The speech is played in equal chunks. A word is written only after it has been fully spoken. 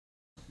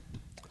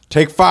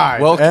Take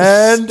 5. Welcome.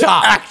 And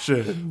Stop.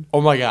 action. Oh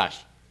my gosh.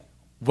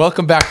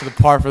 Welcome back to the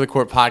Par for the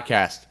Court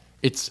podcast.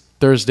 It's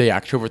Thursday,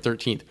 October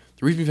 13th.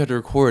 The reason we've had to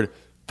record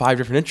 5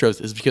 different intros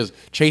is because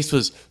Chase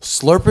was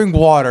slurping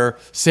water,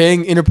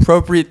 saying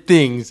inappropriate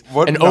things,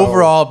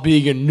 overall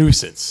being a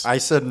nuisance. I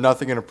said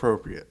nothing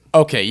inappropriate.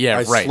 Okay, yeah,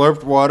 I right.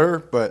 slurped water,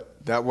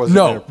 but that wasn't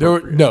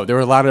inappropriate. There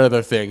were a lot of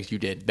other things you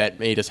did that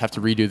made us have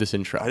to redo this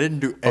intro. I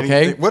didn't do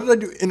anything. Okay? What did I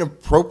do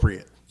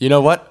inappropriate? You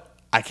know what?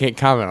 I can't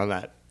comment on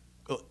that.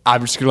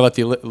 I'm just going to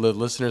let the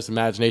listeners'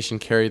 imagination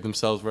carry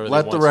themselves wherever they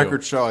want Let the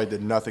record show I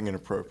did nothing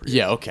inappropriate.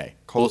 Yeah, okay.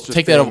 Cole's I'll just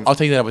take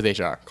that up with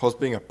HR. Cole's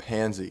being a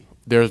pansy.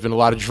 There's been a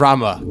lot of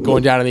drama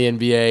going down in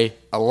the NBA.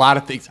 A lot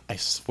of things. I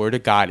swear to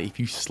God, if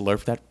you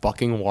slurp that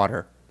fucking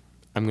water,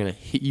 I'm going to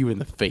hit you in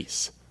the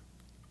face.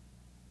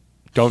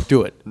 Don't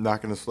do it. I'm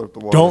not going to slurp the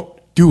water.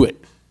 Don't do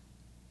it.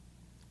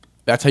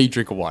 That's how you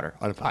drink water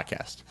on a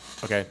podcast.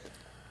 Okay?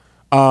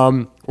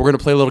 We're going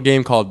to play a little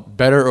game called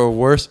Better or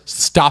Worse.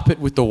 Stop it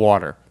with the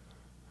water.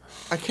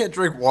 I can't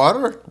drink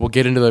water? We'll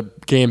get into the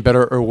game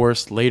Better or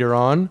Worse later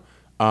on.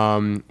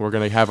 We're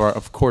going to have,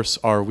 of course,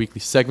 our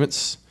weekly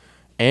segments.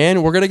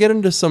 And we're going to get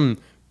into some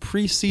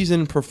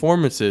preseason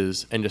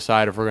performances and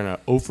decide if we're going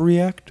to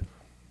overreact,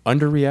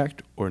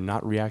 underreact, or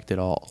not react at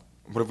all.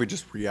 What if we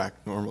just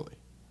react normally?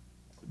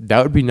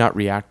 That would be not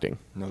reacting.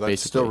 No, that's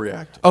basically. still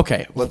reacting.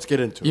 Okay. Let's get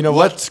into it. You know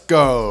what? Let's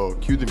go.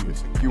 Cue the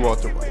music. You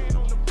want the right.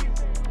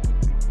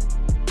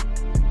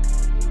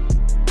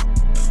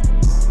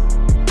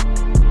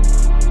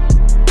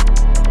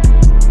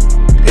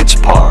 It's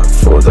Par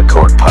for the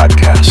Court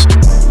podcast.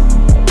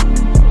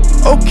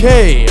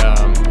 Okay.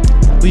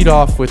 Lead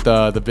off with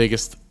the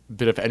biggest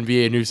bit of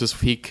NBA news this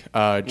week.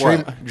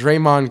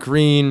 Draymond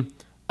Green,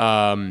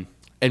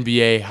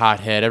 NBA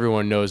hothead.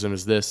 Everyone knows him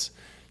as this.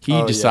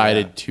 He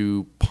decided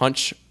to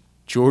punch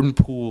Jordan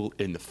Poole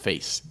in the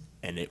face,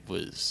 and it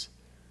was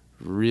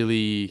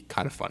really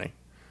kind of funny.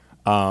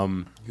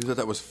 You thought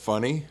that was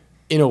funny?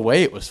 In a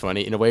way, it was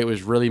funny. In a way, it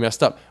was really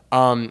messed up.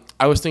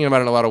 I was thinking about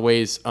it in a lot of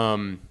ways.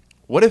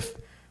 What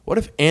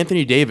if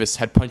Anthony Davis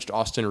had punched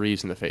Austin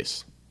Reeves in the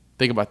face?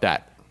 Think about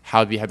that.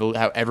 How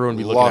everyone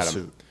would be looking at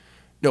him.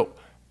 No,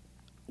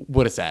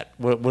 what is that?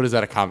 What is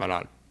that a comment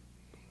on?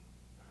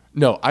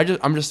 No,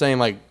 I'm just saying,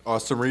 like,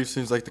 Austin Reeves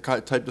seems like the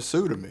type to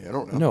sue to me. I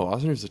don't know. No,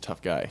 Austin Reeves is a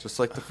tough guy. Just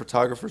like the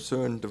photographer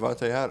suing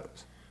Devontae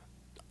Adams.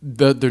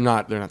 They're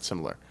not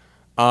similar.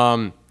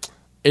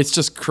 It's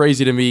just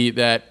crazy to me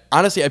that,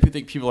 honestly, I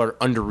think people are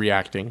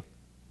underreacting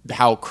to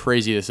how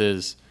crazy this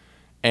is.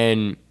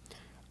 And,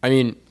 I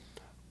mean,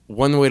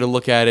 one way to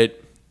look at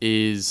it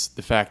is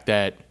the fact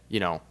that,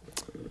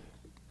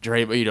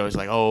 Draymond, is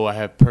like, oh, I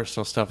have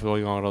personal stuff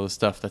going on, all this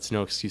stuff. That's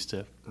no excuse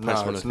to punch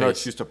someone in the face. No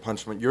excuse to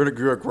punch someone. You're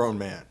a grown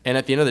man. And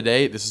at the end of the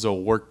day, this is a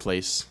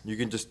workplace. You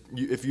can just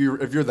if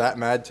you're that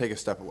mad, take a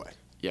step away.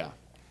 Yeah. At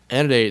the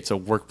end of the day, it's a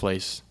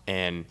workplace,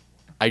 and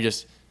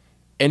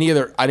any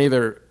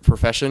other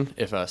profession,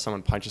 if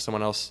someone punches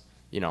someone else,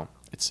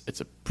 it's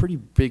a pretty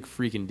big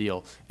freaking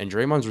deal. And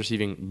Draymond's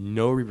receiving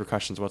no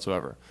repercussions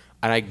whatsoever.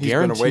 And I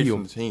guarantee been away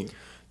from the team.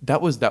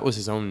 That was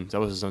his own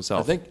self.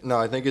 I think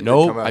it did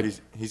come out.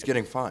 He's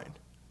getting fined.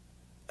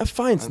 A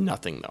fine's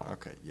nothing though.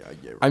 Okay, yeah,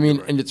 I mean,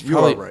 right. and it's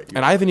probably right.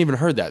 And I haven't even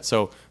heard that.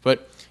 So,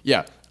 but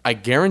yeah, I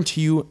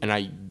guarantee you, and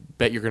I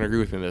bet you're gonna agree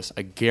with me on this.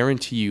 I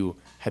guarantee you,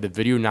 had the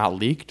video not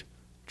leaked,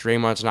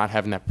 Draymond's not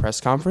having that press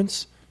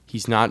conference.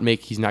 He's not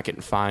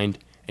getting fined,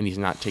 and he's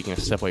not taking a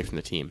step away from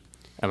the team.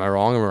 Am I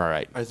wrong or am I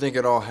right? I think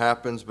it all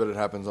happens, but it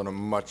happens on a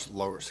much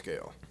lower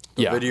scale.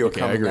 The yeah, video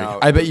okay, I coming agree.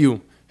 out. I bet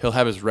you. He'll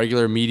have his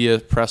regular media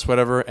press,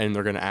 whatever, and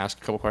they're going to ask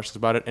a couple questions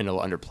about it, and he'll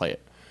underplay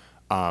it.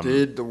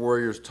 Did the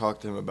Warriors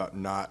talk to him about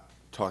not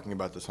talking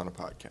about this on a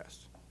podcast?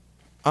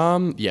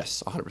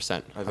 Yes,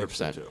 100%. I think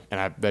so too. And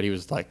I bet he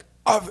was like,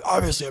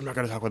 obviously I'm not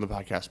going to talk about the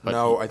podcast. But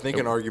no, I think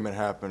an argument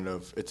happened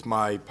of, it's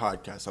my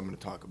podcast, I'm going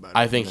to talk about it.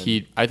 I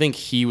think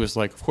he was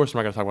like, of course I'm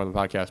not going to talk about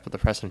the podcast, but the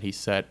precedent he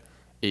set,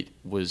 it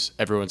was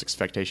everyone's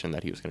expectation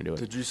that he was going to do it.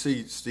 Did you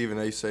see Stephen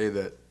A. say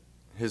that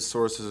his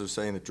sources are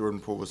saying that Jordan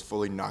Poole was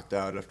fully knocked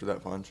out after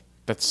that punch?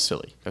 That's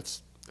silly.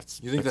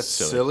 You think that's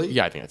silly?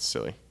 Yeah, I think that's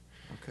silly.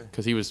 Okay.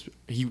 Because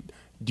do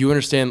you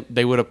understand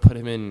they would have put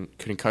him in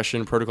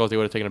concussion protocols, they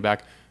would have taken him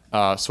back.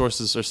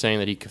 Sources are saying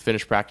that he could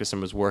finish practice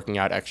and was working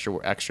out extra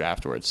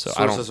afterwards. So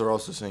sources are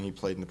also saying he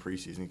played in the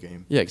preseason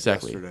game. Yeah,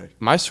 exactly. Yesterday.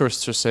 My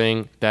sources are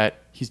saying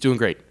that he's doing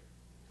great.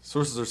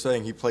 Sources are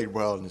saying he played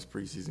well in his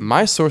preseason game.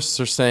 My sources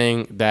are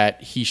saying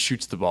that he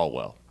shoots the ball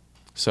well.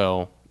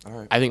 So all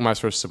right. I think my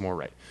sources are more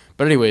right.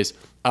 But anyways,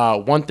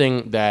 one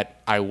thing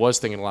that I was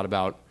thinking a lot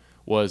about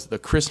was the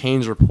Chris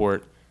Haynes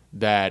report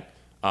that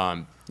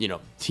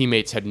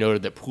teammates had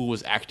noted that Poole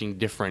was acting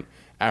different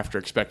after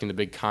expecting the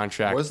big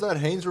contract. Was that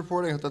Haynes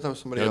reporting? I thought that was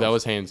somebody else. No, that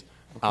was Haynes.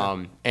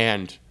 Okay.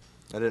 And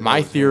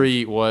my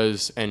theory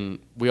was, and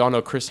we all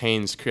know Chris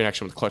Haynes'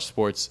 connection with Clutch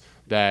Sports,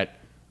 that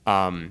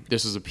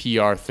this was a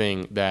PR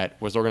thing that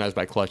was organized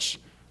by Clutch,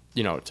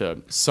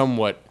 to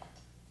somewhat,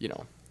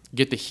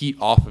 get the heat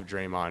off of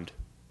Draymond,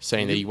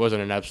 saying that he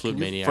wasn't an absolute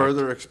maniac. Can you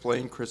further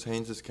explain Chris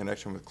Haynes'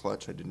 connection with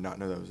Clutch? I did not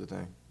know that was a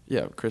thing.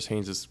 Yeah, Chris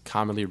Haynes has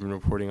commonly been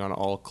reporting on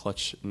all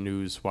Clutch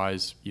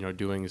news-wise,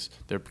 doings,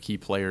 their key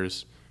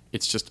players.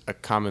 It's just a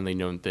commonly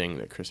known thing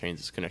that Chris Haynes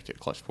is connected to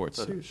Clutch Sports.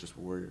 I thought he was just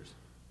Warriors.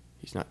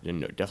 He's not,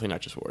 no, definitely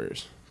not just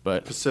Warriors,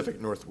 but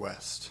Pacific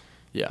Northwest.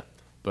 yeah.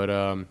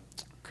 But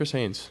Chris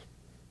Haynes,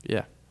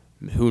 yeah,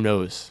 who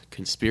knows?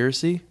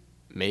 Conspiracy,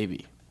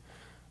 maybe.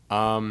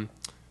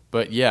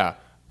 But yeah,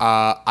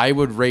 I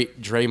would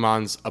rate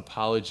Draymond's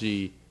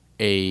apology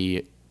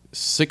a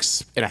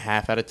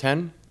 6.5 out of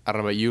 10. I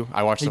don't know about you.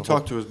 I watched. He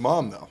talked to his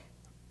mom though.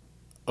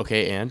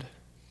 Okay, and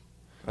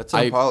That's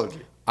an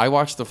apology. I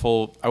watched the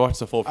full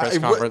press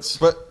conference.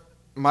 But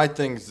my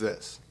thing's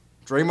this: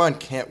 Draymond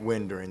can't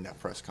win during that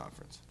press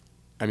conference.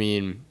 I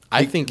mean,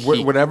 I think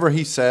whatever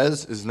he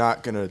says is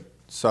not going to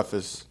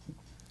suffice.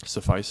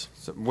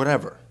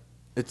 Whatever.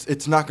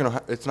 It's not going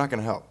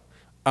to help.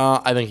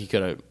 I think he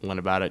could have went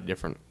about it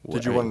different.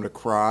 Did you want him to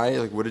cry?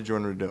 Like, what did you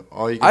want him to do?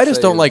 I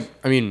just don't like.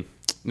 I mean,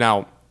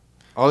 now.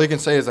 All he can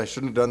say is, "I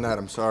shouldn't have done that.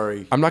 I'm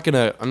sorry." I'm not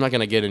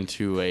gonna get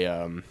into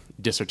a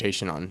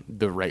dissertation on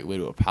the right way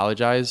to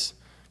apologize,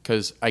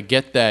 because I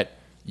get that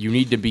you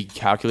need to be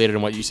calculated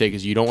in what you say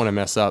because you don't want to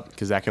mess up,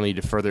 because that can lead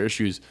to further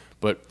issues.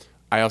 But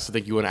I also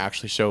think you want to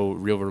actually show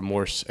real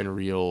remorse and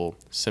real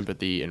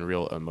sympathy and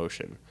real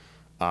emotion,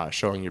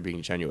 showing you're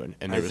being genuine.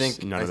 And there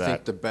was none of that. I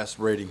think the best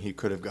rating he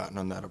could have gotten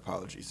on that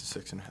apology is a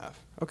 6.5.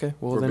 Okay,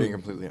 well for then, being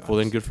completely honest. Well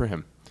then, good for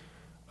him.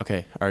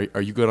 Okay,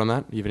 are you good on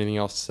that? Do you have anything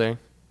else to say?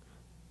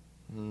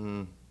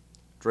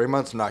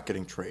 Draymond's not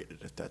getting traded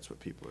if that's what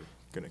people are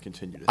going to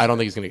continue to say. I don't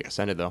think he's going to get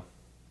extended, though.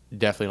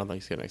 Definitely don't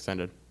think he's getting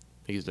extended.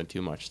 I think he's done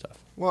too much stuff.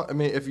 Well, I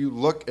mean, if you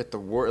look at the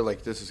Warriors,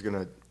 like this is going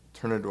to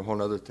turn into a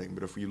whole other thing,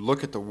 but if you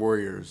look at the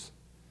Warriors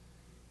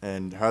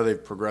and how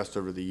they've progressed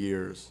over the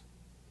years,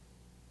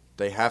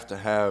 they have to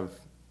have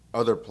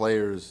other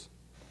players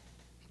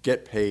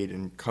get paid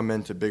and come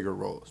into bigger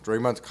roles.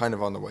 Draymond's kind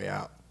of on the way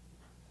out.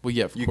 Well,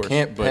 yeah, of course. You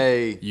can't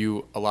pay.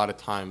 You a lot of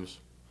times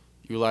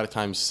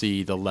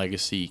see the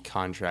legacy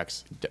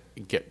contracts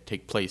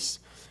take place.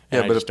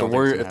 Yeah, but if the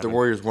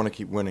Warriors want to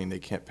keep winning, they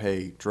can't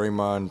pay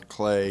Draymond,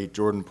 Clay,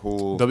 Jordan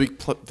Poole. They'll be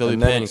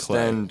paying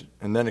Clay.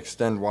 And then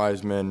extend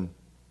Wiseman,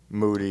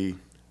 Moody,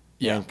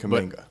 and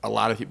Kuminga. But a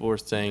lot of people were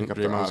saying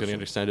Draymond's going to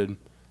get extended.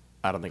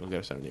 I don't think he'll get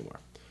extended anymore.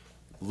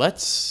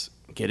 Let's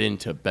get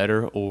into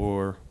better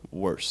or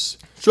worse.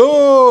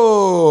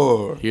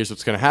 Sure. Here's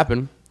what's going to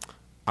happen.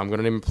 I'm going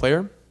to name a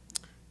player.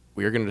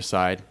 We are going to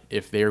decide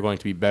if they are going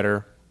to be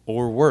better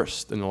or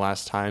worse than the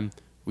last time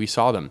we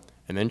saw them.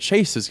 And then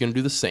Chase is going to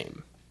do the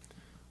same.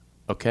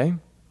 Okay?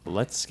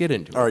 Let's get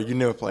into it. All right, you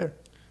name a player.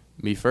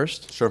 Me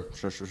first? Sure.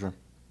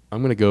 I'm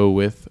going to go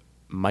with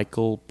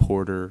Michael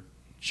Porter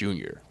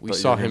Jr. We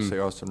saw him say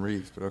Austin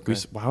Reeves, but okay.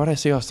 Why would I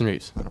say Austin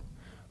Reeves?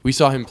 We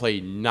saw him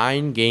play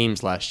 9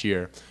 games last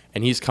year,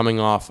 and he's coming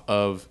off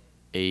of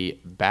a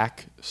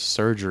back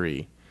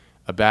surgery,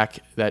 a back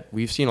that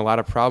we've seen a lot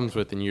of problems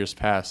with in years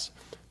past.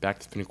 Back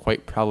that's been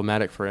quite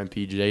problematic for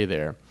MPJ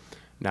there.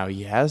 Now,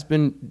 he has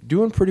been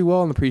doing pretty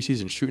well in the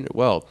preseason, shooting it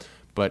well,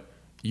 but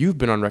you've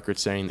been on record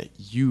saying that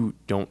you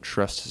don't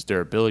trust his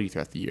durability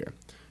throughout the year.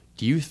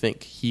 Do you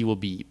think he will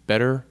be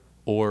better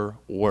or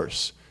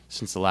worse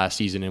since the last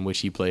season in which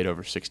he played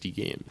over 60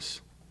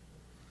 games?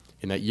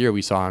 In that year,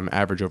 we saw him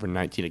average over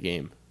 19 a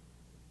game.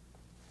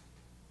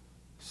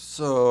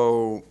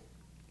 So,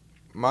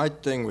 my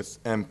thing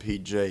with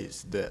MPJ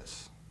is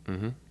this.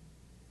 Mm-hmm.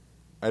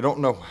 I don't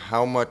know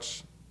how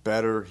much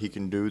better he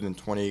can do than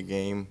 20 a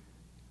game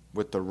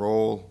with the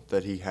role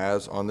that he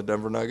has on the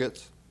Denver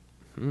Nuggets,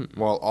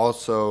 while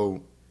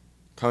also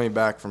coming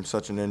back from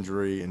such an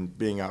injury and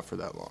being out for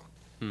that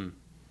long.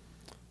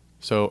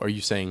 So, are you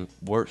saying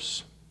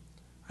worse?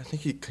 I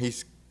think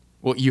he's.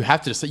 Well, you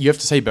have to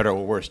say better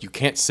or worse. You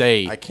can't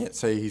say. I can't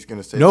say he's going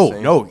to stay the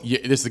same. No.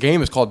 The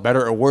game is called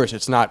better or worse.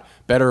 It's not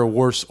better or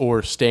worse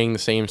or staying the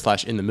same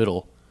 / in the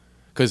middle,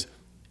 because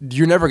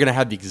you're never going to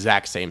have the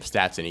exact same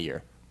stats in a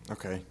year.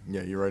 Okay.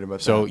 Yeah, you're right about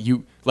that. So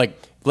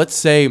let's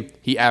say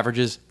he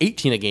averages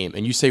 18 a game,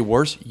 and you say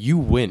worse, you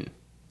win.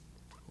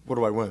 What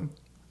do I win?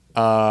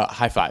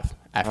 High five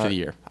after the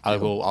year.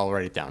 I'll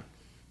write it down.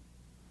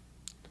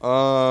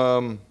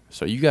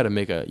 So you got to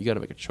make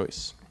a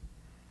choice.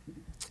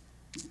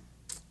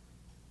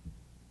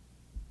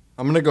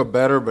 I'm going to go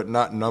better, but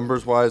not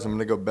numbers-wise. I'm going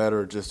to go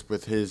better just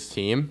with his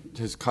team,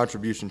 his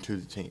contribution to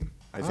the team.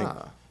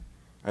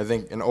 I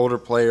think an older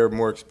player,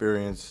 more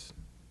experience,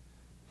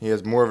 he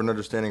has more of an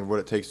understanding of what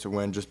it takes to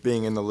win. Just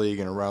being in the league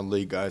and around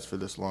league guys for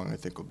this long, I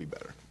think will be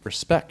better.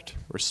 Respect.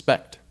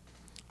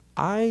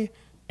 I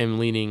am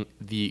leaning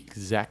the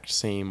exact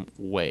same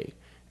way.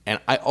 And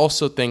I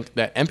also think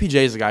that MPJ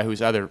is a guy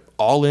who's either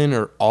all in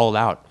or all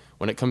out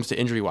when it comes to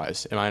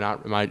injury-wise. Am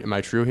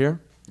I true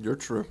here? You're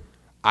true.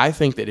 I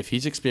think that if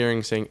he's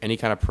experiencing any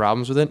kind of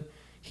problems with it,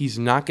 he's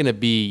not going to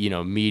be,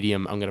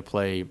 medium. I'm going to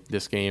play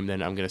this game,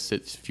 then I'm going to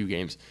sit a few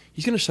games.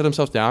 He's going to shut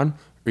himself down, or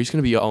he's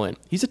going to be all in.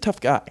 He's a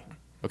tough guy,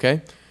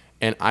 okay?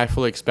 And I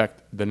fully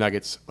expect the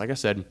Nuggets, like I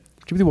said,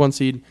 to be the 1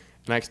 seed,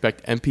 and I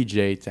expect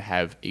MPJ to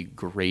have a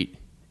great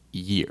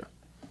year.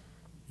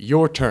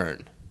 Your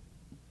turn.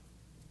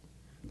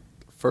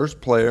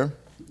 First player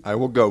I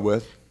will go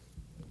with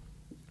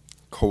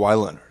Kawhi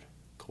Leonard.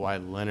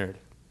 Kawhi Leonard.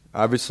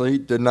 Obviously,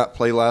 did not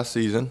play last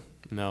season.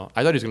 No,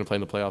 I thought he was going to play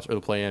in the playoffs, or the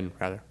play-in,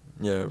 rather.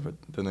 Yeah, but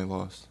then they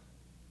lost.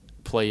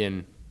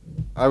 Play-in.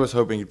 I was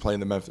hoping he'd play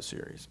in the Memphis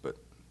series, but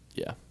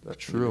Yeah,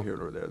 that's true.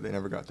 here or there. They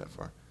never got that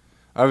far.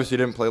 Obviously,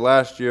 didn't play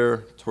last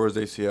year. Tore his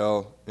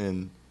ACL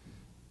in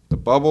the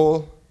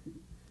bubble.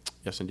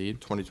 Yes,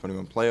 indeed.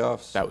 2021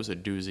 playoffs. That was a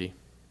doozy.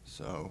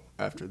 So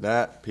after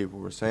that, people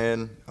were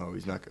saying, "Oh,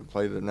 he's not going to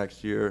play the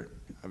next year."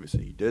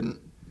 Obviously, he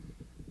didn't.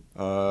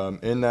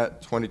 In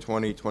that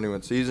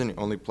 2020-21 season, he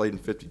only played in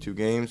 52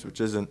 games, which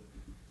isn't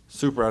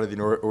super out of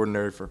the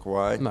ordinary for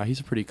Kawhi. No,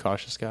 he's a pretty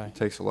cautious guy.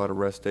 Takes a lot of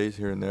rest days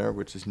here and there,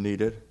 which is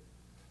needed.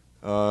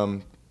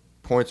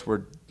 Points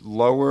were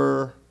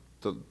lower.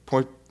 The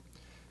point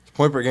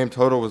per game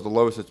total was the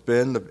lowest it's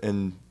been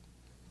in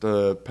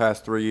the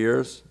past 3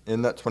 years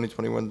in that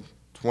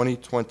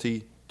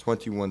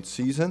 2020-21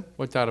 season.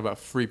 Went down about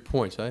 3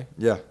 points, eh?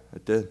 Yeah,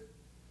 it did.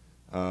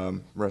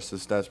 Rest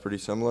of the stats pretty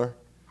similar.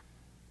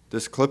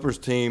 This Clippers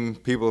team,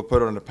 people have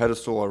put it on a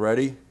pedestal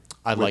already.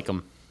 I like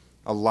him.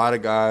 A lot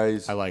of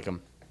guys I like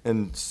him.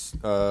 in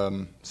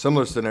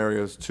similar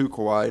scenarios to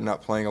Kawhi,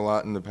 not playing a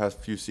lot in the past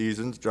few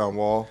seasons. John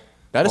Wall.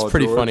 That is Paul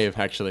pretty George, funny,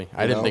 actually.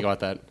 I didn't know, think about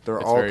that. They're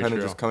It's all very kind of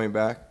true. just coming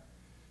back.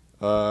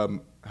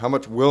 How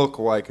much will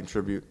Kawhi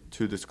contribute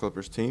to this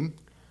Clippers team?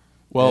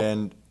 Well,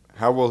 And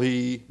how will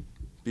he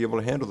be able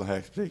to handle the high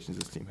expectations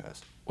this team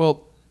has?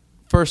 Well,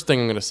 first thing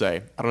I'm going to say,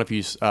 I don't know if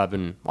you've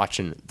been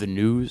watching the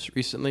news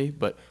recently,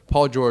 but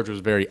Paul George was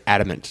very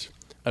adamant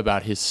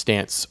about his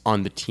stance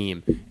on the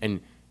team.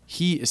 And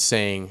he is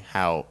saying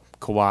how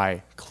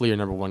Kawhi, clear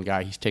number one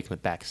guy, he's taking the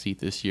back seat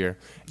this year.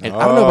 And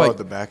I don't know about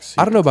the back seat.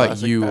 I don't know about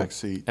Classic you, back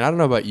seat. and I don't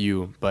know about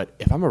you, but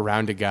if I'm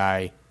around a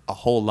guy a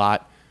whole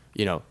lot,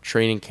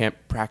 training camp,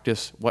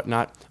 practice,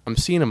 whatnot, I'm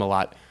seeing him a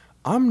lot.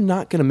 I'm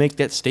not going to make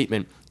that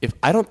statement if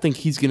I don't think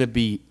he's going to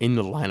be in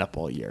the lineup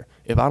all year,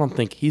 if I don't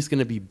think he's going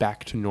to be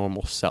back to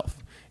normal self,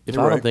 if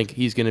You're I don't right. think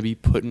he's going to be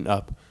putting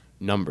up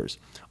numbers.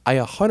 I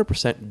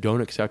 100% don't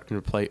expect him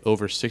to play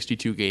over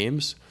 62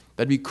 games.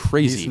 That'd be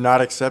crazy. He's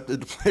not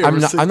accepted to play over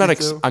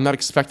 62? I'm not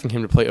expecting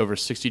him to play over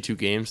 62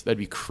 games. That'd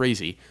be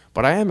crazy.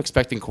 But I am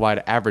expecting Kawhi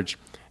to average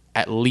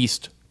at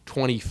least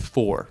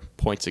 24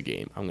 points a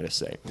game, I'm going to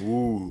say.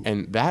 Ooh.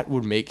 And that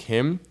would make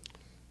him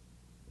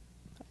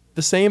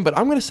the same, but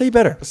I'm going to say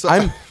better. So-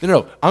 I'm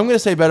going to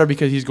say better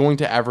because he's going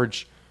to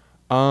average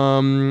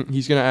I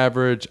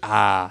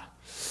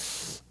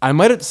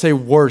might have to say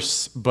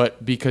worse,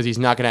 but because he's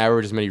not going to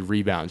average as many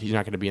rebounds. He's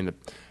not going to be in the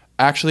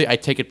Actually, I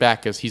take it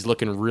back because he's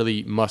looking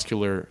really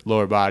muscular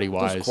lower body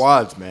wise. Those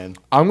quads, man.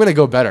 I'm going to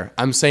go better.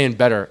 I'm saying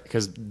better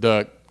because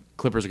the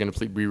Clippers are going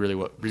to be really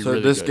So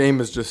really this good.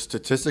 game is just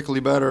statistically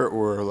better,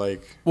 or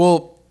like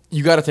Well,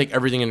 you got to take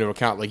everything into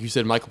account. Like you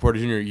said, Michael Porter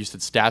Jr. You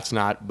said stats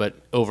not, but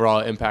overall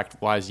impact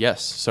wise,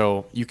 yes.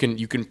 So you can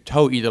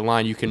toe either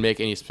line. You can make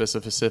any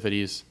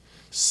specificities.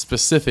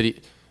 Fuck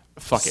it. I don't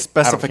care.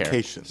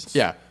 specifications?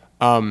 Yeah.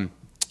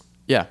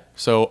 Yeah.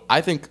 So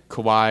I think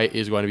Kawhi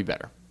is going to be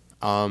better.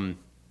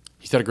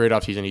 He's had a great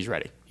offseason. He's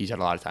ready. He's had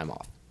a lot of time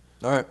off.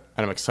 All right.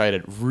 And I'm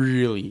excited,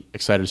 really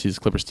excited to see this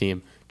Clippers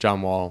team.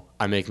 John Wall,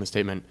 I'm making the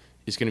statement,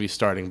 is going to be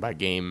starting by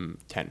game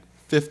 10.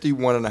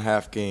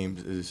 51.5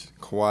 games is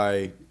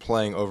Kawhi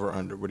playing over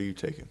under. What are you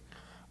taking?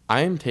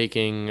 I'm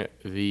taking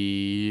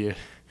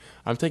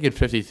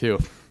 52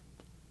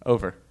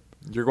 over.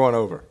 You're going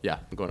over. Yeah,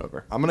 I'm going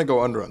over. I'm gonna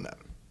go under on that.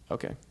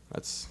 Okay,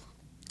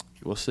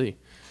 we'll see.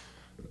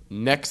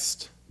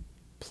 Next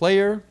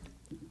player,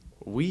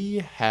 we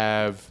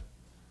have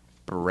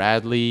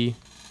Bradley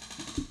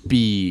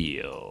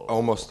Beal.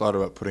 Almost thought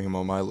about putting him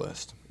on my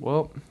list.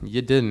 Well,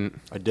 you didn't.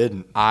 I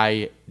didn't.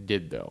 I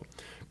did, though.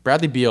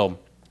 Bradley Beal,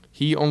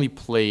 he only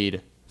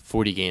played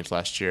 40 games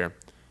last year.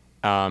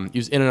 He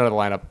was in and out of the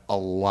lineup a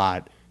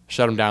lot.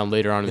 Shut him down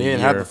later on in He the year.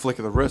 didn't have the flick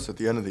of the wrist at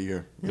the end of the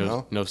year. You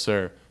know? No,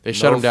 sir. They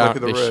shut him down.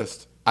 Flick of the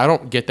wrist. I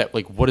don't get that.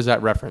 Like, what is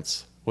that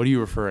reference? What are you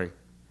referring?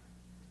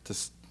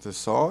 The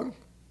song?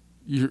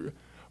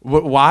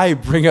 Why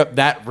bring up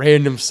that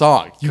random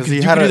song? You 'Cause can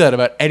he do had that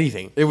about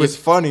anything. It was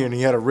funny, and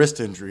he had a wrist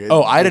injury.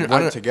 I It didn't.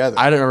 went together.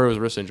 I didn't remember it was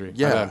a wrist injury.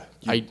 Yeah,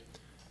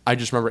 I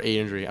just remember a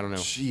injury. I don't know.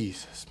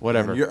 Jesus.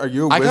 Whatever. Man. Are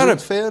you a I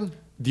Wizards kinda- fan?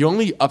 The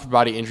only upper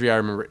body injury I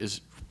remember is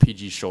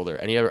PG's shoulder.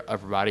 Any other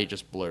upper body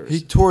just blurs.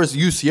 He tore his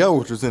UCL,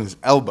 which was in his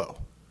elbow.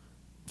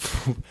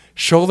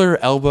 Shoulder,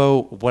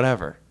 elbow,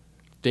 whatever.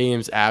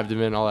 Dame's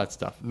abdomen, all that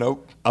stuff.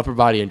 Nope. Upper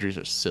body injuries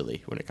are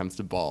silly when it comes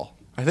to ball.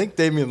 I think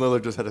Damian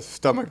Lillard just had a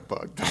stomach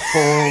bug. The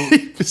whole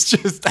He was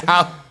just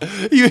out.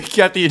 He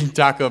kept eating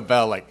Taco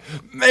Bell like,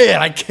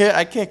 man, I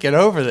can't get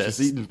over this.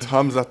 just eating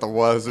Tums at the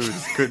wazoo,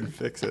 just couldn't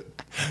fix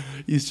it.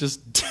 He's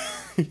just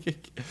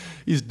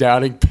he's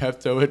downing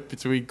Pepto in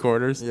between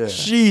quarters. Yeah.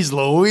 Jeez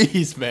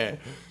Louise, man.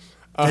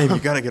 Dave, you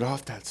gotta get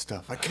off that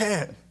stuff. I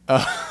can't.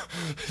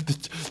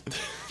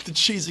 The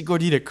cheesy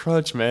gordita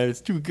crunch, man,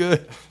 it's too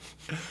good.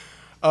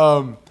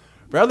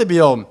 Bradley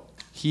Beal,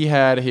 he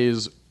had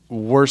his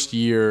worst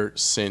year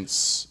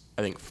since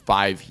I think,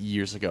 5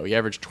 years ago. He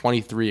averaged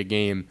 23 a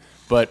game.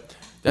 But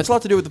that's a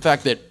lot to do with the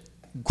fact that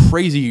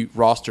crazy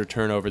roster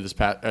turnover this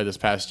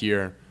past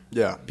year.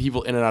 Yeah.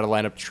 People in and out of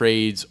lineup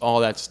trades,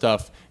 all that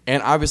stuff.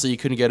 And obviously, you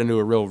couldn't get into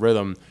a real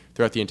rhythm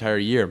throughout the entire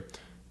year.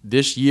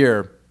 This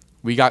year,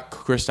 we got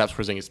Kristaps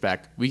Porzingis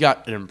back. We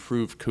got an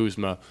improved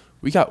Kuzma.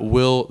 We got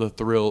Will the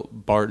Thrill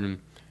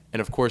Barton.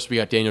 And, of course, we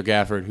got Daniel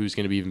Gafford, who's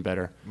going to be even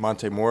better.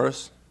 Monte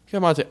Morris? We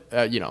got Monte,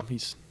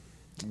 he's...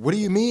 What do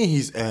you mean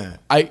he's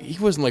He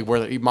wasn't like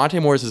worth it. Monte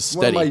Morris is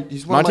steady.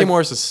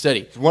 Morris is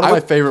steady. He's one of my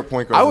favorite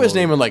point guards. I was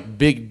naming like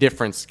big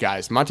difference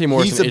guys. Monte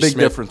Morris. He's a big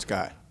difference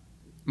guy.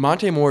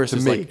 Monte Morris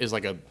is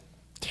like a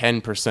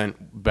 10%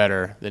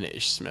 better than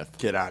Ish Smith.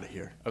 Get out of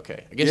here.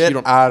 Okay, I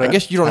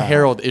guess you don't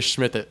herald Ish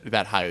Smith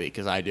that highly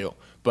because I do.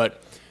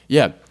 But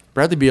yeah,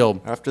 Bradley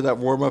Beal. After that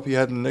warm up he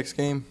had in the Knicks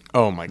game.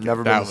 Oh my god,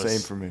 never been the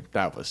same for me.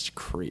 That was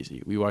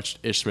crazy. We watched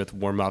Ish Smith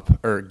warm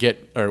up or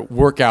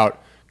work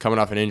out coming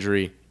off an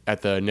injury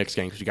at the Knicks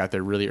game because we got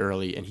there really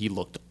early, and he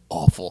looked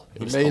awful.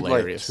 It was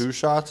hilarious. Like 2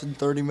 shots in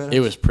 30 minutes? It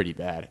was pretty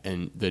bad,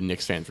 and the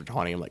Knicks fans were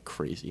taunting him like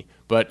crazy.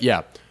 But,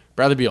 yeah,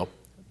 Bradley Beal,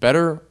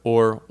 better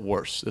or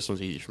worse? This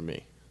one's easy for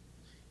me.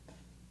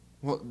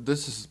 Well,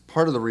 this is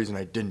part of the reason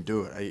I didn't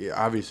do it.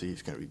 Obviously,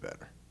 he's going to be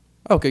better.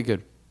 Okay,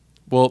 good.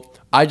 Well,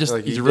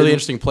 he's a really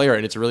interesting player,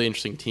 and it's a really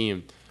interesting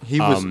team.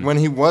 When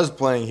he was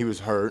playing, he was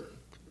hurt.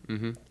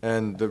 Mm-hmm.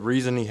 And the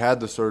reason he had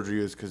the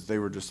surgery is because they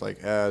were just like,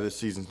 this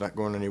season's not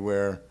going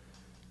anywhere.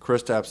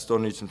 Kristaps still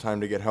needs some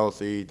time to get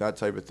healthy, that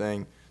type of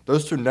thing.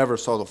 Those two never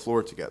saw the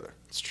floor together.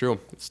 It's true.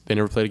 They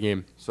never played a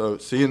game. So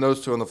seeing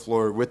those two on the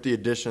floor with the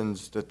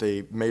additions that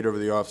they made over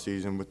the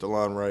offseason with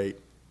DeLon Wright,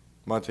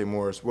 Monte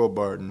Morris, Will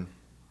Barton.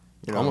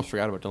 I almost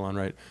forgot about DeLon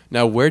Wright.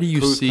 Now, where do you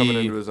see coming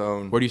into his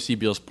own? Where do you see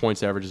Beal's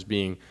points averages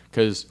being?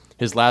 Because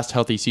his last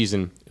healthy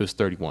season, it was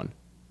 31.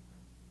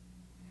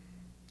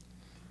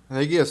 I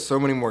think he has so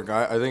many more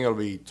guys. I think it'll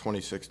be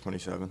 26,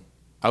 27.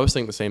 I was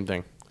thinking the same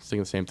thing.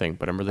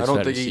 But I'm really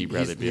excited to see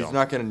Bradley Beal. He's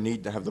not going to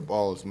need to have the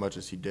ball as much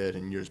as he did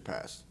in years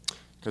past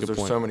because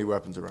there's so many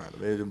weapons around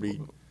him. It'll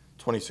be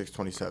 26,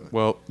 27.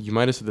 Well, you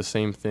might have said the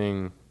same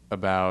thing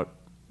about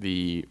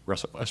the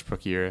Russell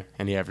Westbrook year,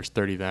 and he averaged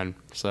 30 then.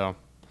 So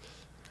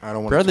I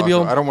don't want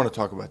to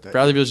talk about that.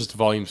 Bradley Beal's just a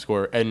volume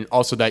scorer, and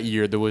also that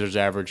year the Wizards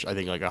averaged I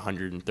think like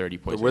 130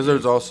 points. The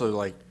Wizards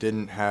also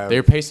didn't have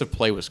their pace of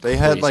play was crazy. They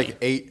had like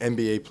 8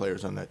 NBA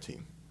players on that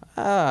team.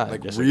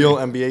 Real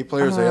NBA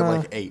players, they had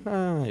like 8.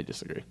 I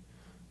disagree.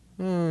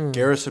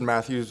 Garrison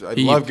Matthews. I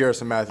love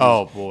Garrison Matthews.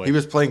 Oh, boy. He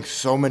was playing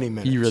so many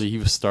minutes. He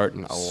was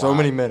starting a lot. So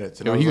many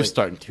minutes. And he was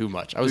starting too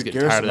much. I was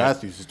getting Garrison tired of that.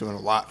 Matthews is doing a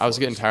lot. I was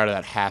getting tired of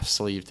that half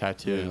sleeve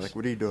tattoos. Yeah,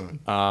 what are you doing?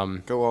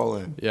 Go all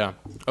in. Yeah.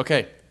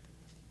 Okay.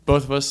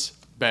 Both of us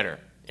better.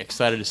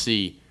 Excited to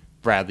see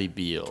Bradley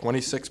Beal.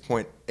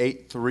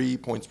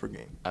 26.83 points per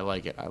game. I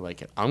like it.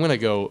 I'm going to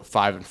go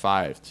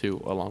 5-5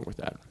 too along with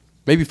that.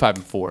 Maybe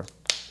 5-4.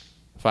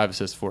 5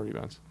 assists, 4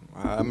 rebounds.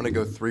 I'm going to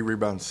go 3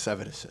 rebounds,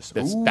 7 assists.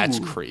 That's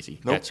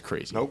crazy. Nope. That's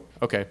crazy. Nope.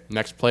 Okay,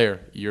 next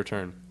player, your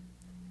turn.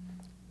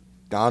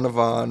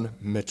 Donovan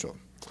Mitchell.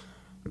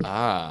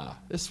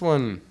 This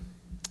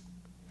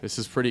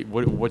is pretty.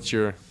 What's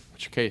your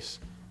case?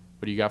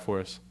 What do you got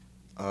for us?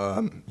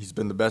 He's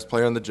been the best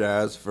player on the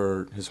Jazz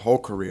for his whole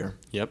career.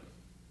 Yep.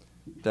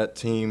 That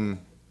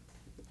team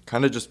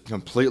kind of just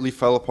completely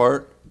fell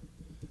apart.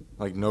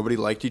 Like nobody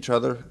liked each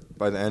other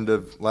by the end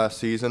of last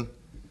season.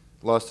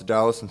 Lost to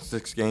Dallas in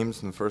 6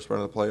 games in the first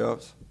round of the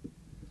playoffs.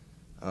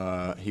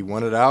 He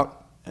won it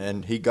out,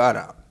 and he got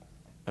out.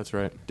 That's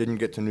right. Didn't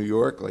get to New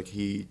York like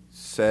he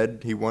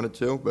said he wanted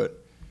to,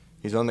 but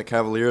he's on the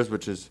Cavaliers,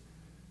 which is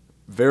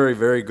very,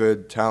 very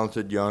good,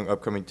 talented, young,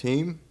 upcoming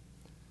team.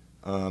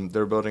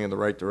 They're building in the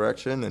right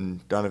direction,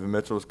 and Donovan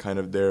Mitchell is kind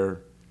of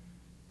their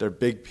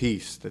big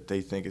piece that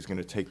they think is going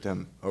to take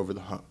them over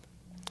the hump.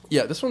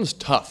 Yeah, this one's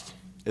tough.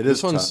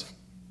 This one's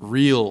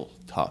real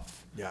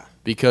tough. Yeah.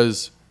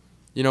 Because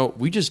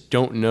we just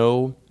don't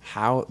know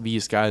how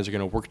these guys are going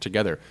to work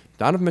together.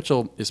 Donovan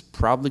Mitchell is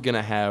probably going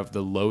to have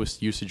the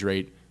lowest usage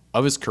rate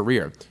of his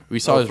career. We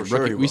saw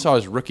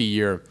his rookie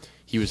year.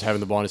 He was having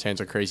the ball in his hands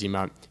a crazy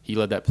amount. He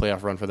led that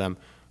playoff run for them.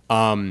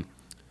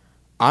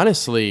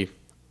 Honestly,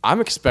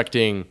 I'm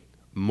expecting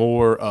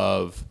more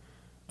of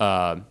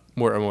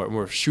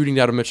more shooting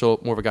out of Mitchell,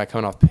 more of a guy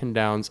coming off pin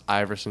downs,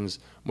 Iverson's,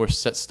 more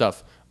set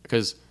stuff.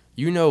 Because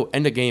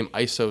end of game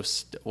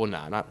ISO. I'm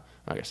not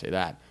gonna say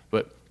that,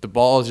 but the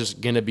ball is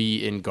just going to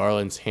be in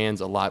Garland's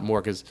hands a lot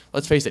more because,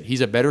 let's face it, he's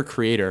a better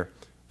creator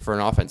for an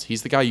offense.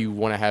 He's the guy you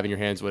want to have in your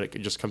hands when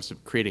it just comes to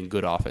creating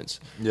good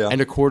offense. Yeah.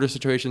 End of quarter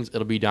situations,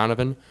 it'll be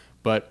Donovan.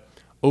 But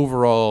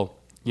overall,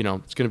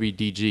 it's going to be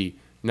DG.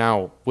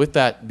 Now, with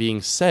that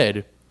being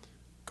said,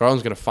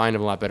 Garland's going to find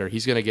him a lot better.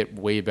 He's going to get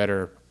way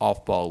better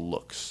off-ball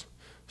looks.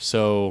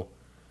 So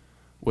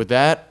with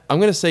that, I'm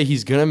going to say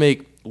he's going to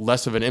make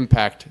less of an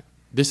impact.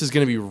 This is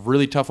going to be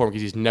really tough for him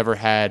because he's never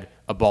had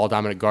a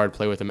ball-dominant guard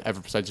play with him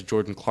ever besides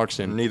Jordan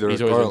Clarkson. Neither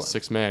He's is always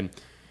been 6-man.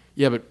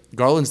 Yeah, but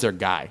Garland's their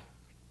guy.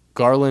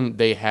 Garland,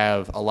 they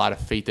have a lot of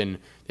faith in.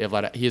 He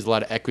has a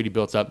lot of equity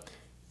built up.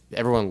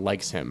 everyone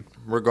likes him.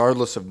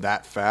 Regardless of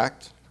that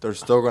fact, they're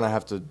still going to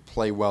have to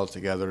play well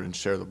together and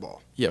share the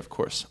ball. Yeah, of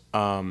course.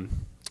 And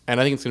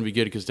I think it's going to be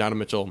good because Donovan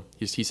Mitchell,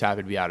 he's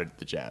happy to be out at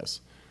the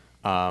Jazz.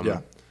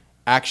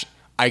 Actually,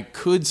 I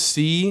could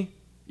see,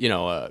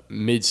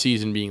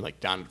 mid-season being like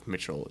Donovan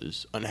Mitchell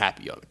is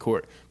unhappy on the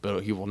court,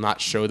 but he will not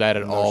show that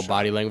at all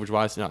body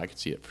language-wise. No, I could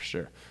see it for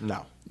sure.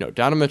 No.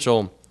 Donovan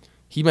Mitchell,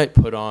 he might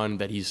put on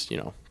that he's,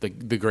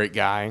 the great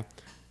guy,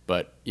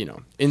 but,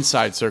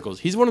 inside circles,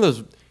 he's one of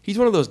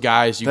those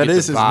guys you get the vibe. That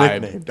is his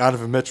nickname,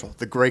 Donovan Mitchell,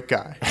 the great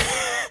guy.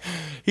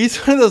 He's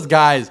one of those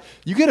guys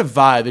you get a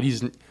vibe that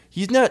he's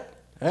not.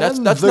 That's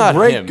not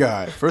great him.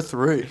 Guy for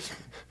three.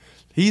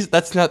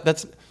 That's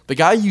the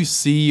guy you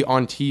see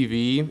on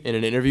TV and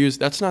in interviews.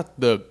 That's not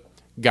the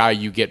guy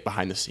you get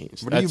behind the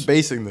scenes. What are you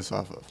basing this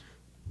off of?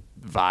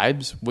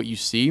 Vibes. What you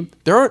see.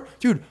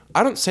 Dude.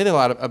 I don't say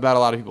that about a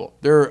lot of people.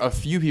 There are a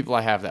few people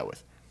I have that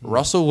with.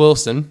 Russell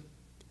Wilson.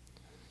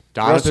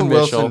 Donovan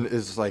Mitchell. Wilson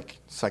is like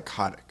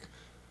psychotic.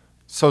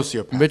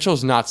 Sociopath.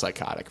 Mitchell's not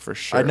psychotic for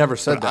sure. I never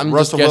said that.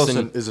 Russell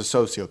Wilson is a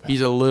sociopath.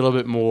 He's a little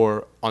bit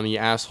more on the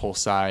asshole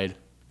side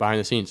behind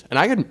the scenes. And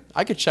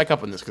I could check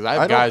up on this because I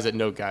have guys that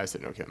know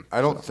him. I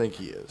don't think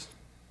he is.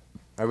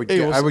 I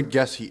would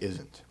guess he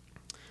isn't.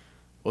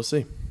 We'll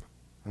see.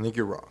 I think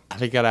you're wrong. I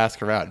think I got to ask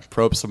around,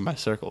 probe some of my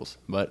circles.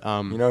 But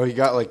he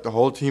got like the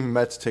whole team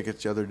Mets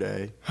tickets the other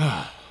day.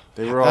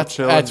 They were all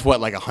chilling. That's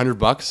what, like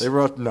 $100? They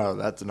were no,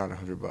 that's not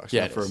 $100.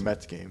 Yeah, for a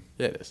Mets game.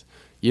 Yeah, it is.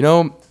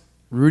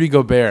 Rudy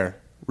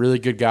Gobert, really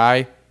good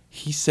guy.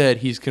 He said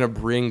he's going to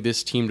bring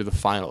this team to the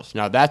finals.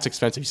 Now, that's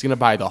expensive. He's going to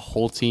buy the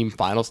whole team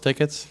finals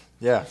tickets.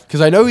 Yeah. Because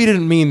I know he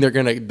didn't mean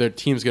their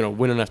team's going to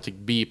win enough to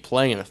be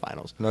playing in the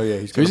finals. No, yeah.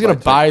 He's going to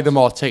buy them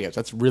all tickets.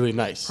 That's really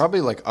nice.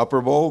 Probably like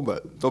upper bowl,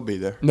 but they'll be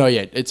there. No,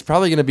 yeah. It's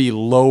probably going to be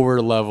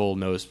lower level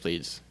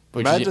nosebleeds.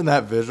 Imagine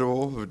that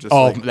visual of just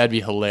that'd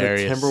be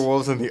hilarious. The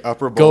Timberwolves in the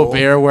upper bowl.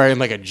 Gobert wearing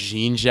like a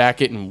jean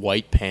jacket and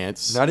white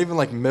pants. Not even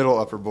like middle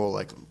upper bowl,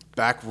 like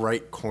back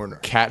right corner.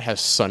 Cat has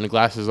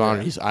sunglasses on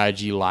and he's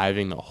IG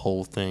living the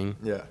whole thing.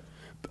 Yeah.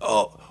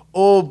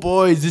 Oh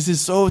boys, this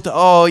is so.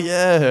 Oh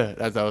yeah,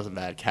 that was a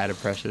bad Cat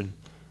impression.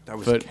 That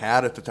was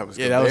Cat. I thought that was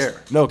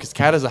Gobert. No, because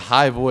Cat has a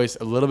high voice,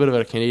 a little bit of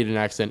a Canadian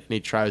accent, and he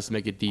tries to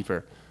make it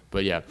deeper.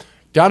 But yeah,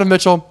 Donovan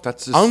Mitchell.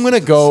 I'm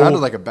gonna go. Sounded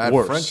like a bad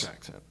French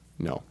accent.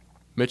 No,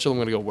 Mitchell. I'm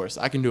gonna go worse.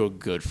 I can do a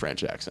good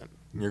French accent.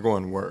 You're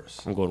going worse.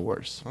 I'm going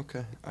worse.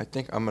 Okay, I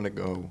think I'm gonna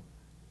go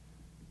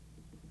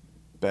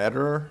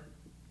better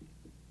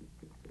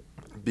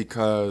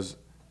because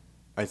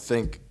I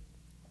think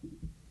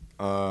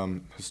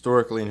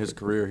historically in his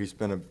career he's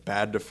been a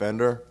bad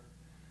defender,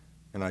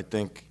 and I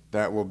think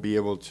that will be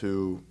able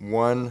to,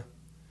 one,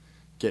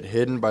 get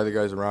hidden by the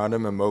guys around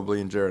him, and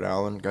Mobley and Jared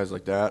Allen, guys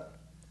like that,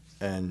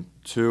 and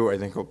two, I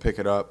think he'll pick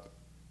it up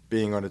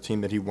being on a team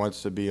that he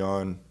wants to be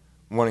on,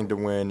 wanting to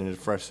win in a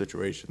fresh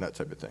situation, that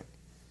type of thing.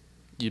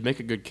 You'd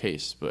make a good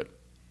case, but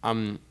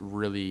I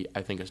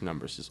think his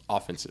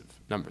offensive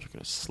numbers are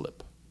going to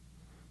slip.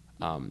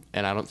 And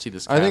I don't see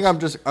this. I don't think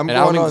this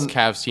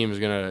Cavs team is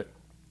going to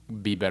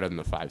be better than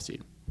the 5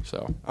 seed.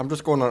 So I'm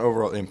just going on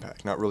overall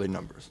impact, not really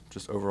numbers,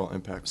 just overall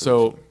impact.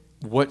 So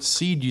what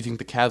seed do you think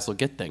the Cavs will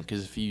get then?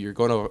 Because if you're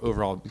going over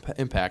overall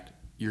impact,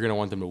 you're going to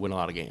want them to win a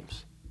lot of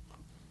games.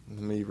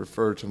 Let me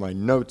refer to my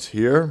notes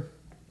here.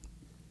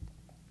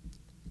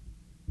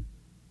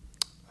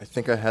 I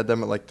think I had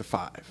them at like the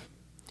 5.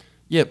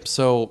 Yep,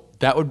 so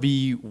that would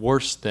be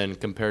worse than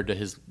compared to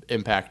his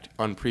impact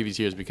on previous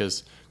years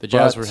because the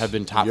Jazz have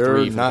been top 3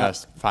 for the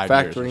past 5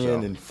 years. Factoring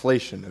in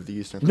inflation of the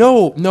Eastern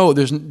Conference. No,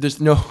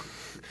 there's no.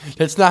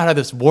 That's not how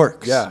this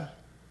works. Yeah,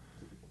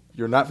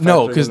 you're not.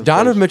 No, because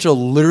Donovan Mitchell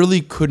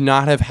literally could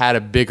not have had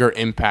a bigger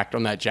impact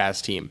on that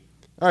Jazz team.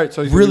 All right,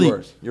 so really,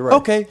 worse. You're right.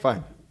 Okay,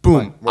 fine.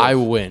 Boom, fine. I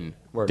win.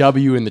 Worse.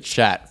 W in the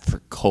chat for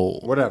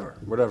Cole. Whatever,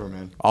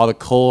 man. All the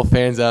Cole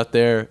fans out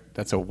there,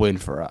 that's a win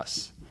for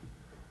us.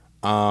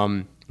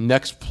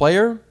 Next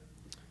player,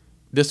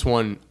 this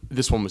one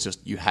was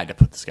just, you had to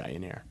put this guy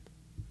in here.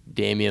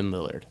 Damian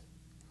Lillard.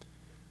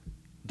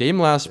 Dame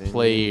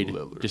played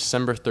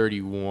December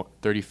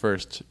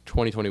 31st,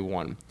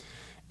 2021.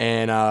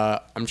 And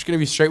I'm just going to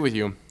be straight with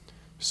you.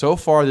 So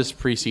far this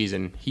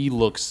preseason, he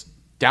looks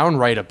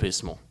downright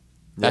abysmal.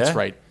 That's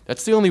right.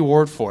 That's the only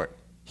word for it.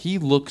 He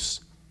looks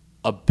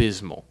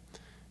abysmal.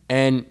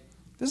 And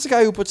this is a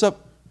guy who puts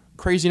up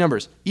crazy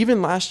numbers.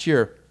 Even last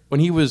year, when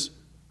he was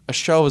a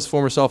shell of his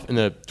former self in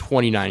the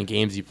 29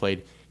 games he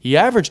played, he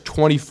averaged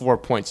 24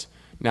 points.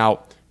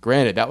 Now,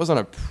 granted, that was on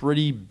a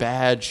pretty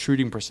bad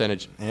shooting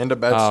percentage. And a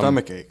bad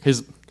stomachache.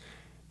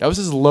 That was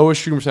his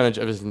lowest shooting percentage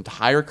of his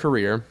entire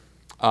career.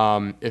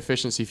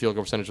 Efficiency field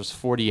goal percentage was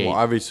 48. Well,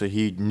 obviously,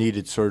 he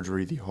needed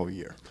surgery the whole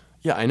year.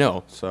 Yeah, I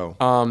know. So,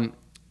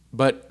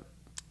 but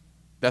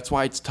that's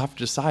why it's tough to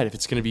decide if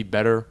it's going to be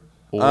better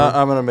or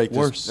I'm going to make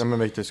worse. I'm going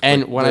to make this quick.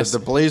 And when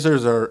the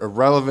Blazers are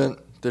irrelevant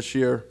this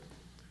year,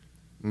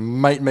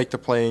 might make the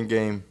play-in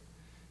game.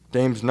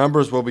 Dame's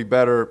numbers will be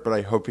better, but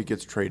I hope he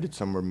gets traded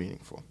somewhere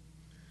meaningful.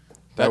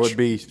 That would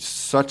be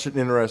such an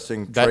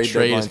interesting that trade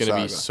trade is going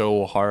to be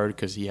so hard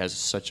because he has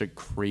such a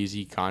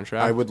crazy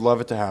contract. I would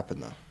love it to happen,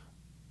 though.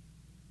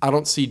 I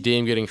don't see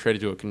Dame getting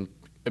traded to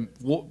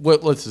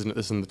this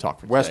isn't the talk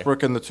for today.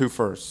 Westbrook and the 2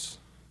 firsts.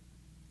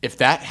 If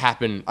that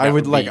happened, I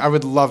would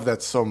love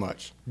that so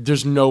much.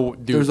 There's no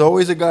dude. There's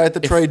always a guy at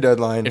the trade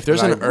deadline. If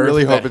there's an I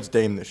really hope it's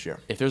Dame this year.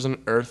 If there's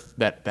an Earth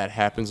that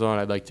happens on,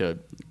 I'd like to,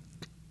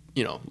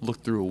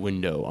 look through a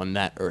window on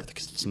that Earth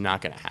because it's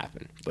not going to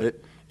happen.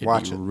 But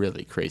it'd be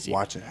really crazy.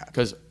 Watch it happen.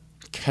 Because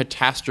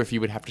catastrophe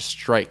would have to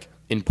strike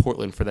in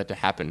Portland for that to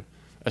happen,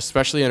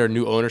 especially under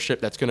new ownership.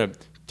 That's going to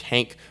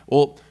tank.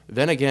 Well,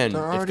 then again,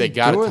 if they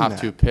got a top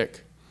 2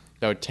 pick,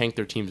 that would tank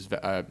their team's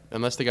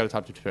unless they got a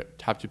top two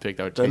pick.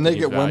 That would tank then their they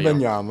team's get value.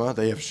 Wembanyama.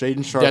 They have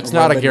Shaden Sharp. That's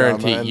not a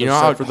guarantee. You know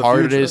how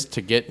hard it is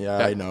to get. Yeah,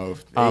 that? I know.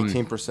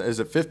 18%.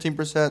 Is it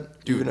 15%?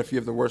 Even if you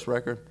have the worst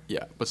record.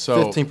 Yeah, but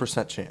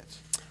 15%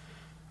 chance.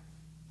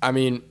 I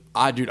mean,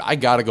 I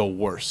gotta go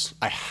worse.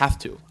 I have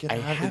to.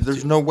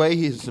 There's no way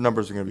his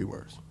numbers are going to be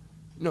worse.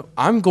 No,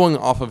 I'm going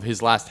off of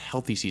his last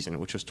healthy season,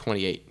 which was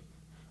 28.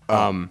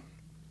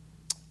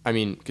 I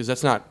mean, because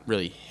that's not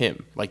really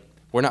him. Like,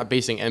 we're not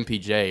basing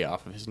MPJ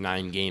off of his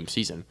 9-game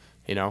season,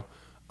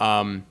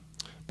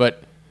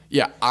 But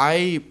yeah,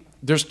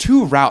 there's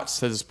 2 routes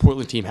that this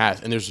Portland team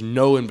has, and there's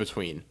no in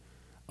between.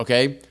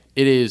 Okay,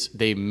 it is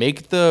they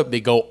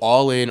go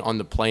all in on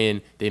the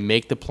play-in. They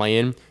make the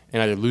play-in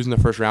and either lose in the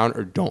first round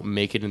or don't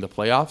make it in the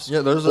playoffs.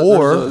 Yeah,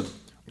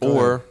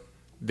 or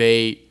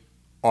they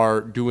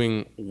are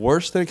doing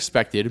worse than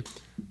expected,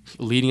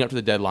 leading up to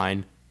the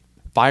deadline.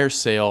 Fire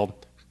sale,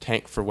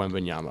 tank for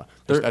Wembanyama.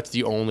 That's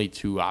the only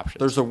 2 options.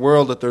 There's a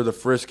world that they're the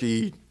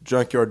frisky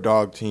junkyard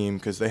dog team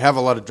because they have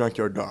a lot of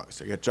junkyard dogs.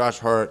 They got Josh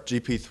Hart,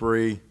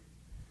 GP3.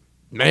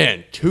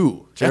 Man,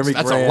 2. That's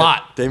Grant, a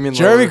lot.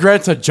 Jeremy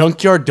Grant's a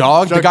junkyard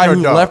dog. The guy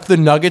who left the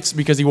Nuggets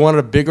because he wanted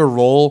a bigger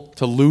role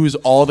to lose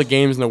all the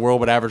games in the world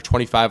but average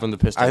 25 on the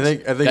Pistons. I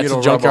think that's it'll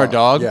a junkyard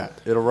dog. Yeah,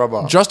 it'll rub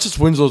off. Justice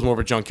Winslow's more of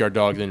a junkyard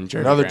dog than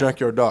Jeremy Another Grant.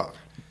 junkyard dog.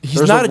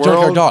 He's not a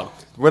junkyard dog.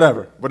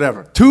 Whatever.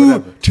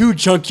 Two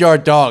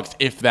junkyard dogs,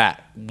 if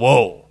that.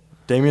 Whoa.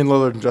 Damian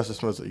Lillard and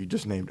Justice Winslow. You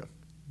just named them.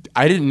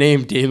 I didn't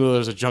name Damian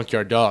Lillard as a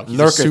junkyard dog. He's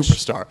Nurkic. a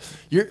superstar.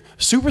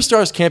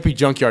 Superstars can't be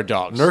junkyard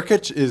dogs.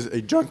 Nurkic is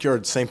a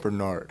junkyard Saint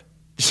Bernard.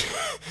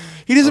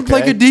 He doesn't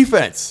play good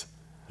defense.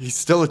 He's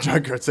still a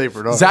junkyard Saint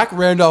Bernard. Zach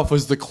Randolph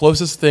was the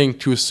closest thing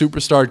to a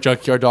superstar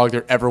junkyard dog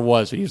there ever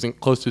was, but he wasn't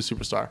close to a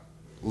superstar.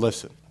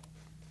 Listen.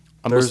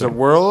 There's a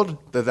world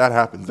that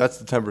happens. That's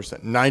the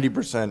 10%.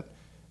 90%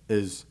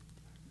 is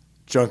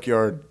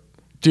junkyard.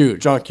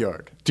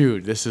 Junkyard.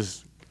 Dude, this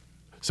is...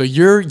 So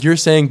you're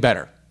saying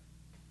better.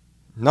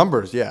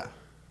 Numbers, yeah.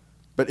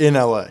 But in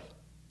LA.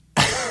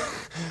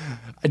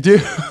 I do.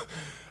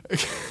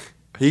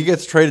 He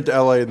gets traded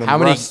to LA and then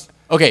Russ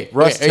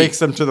takes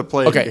them to the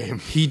play-in game.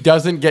 He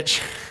doesn't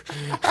get...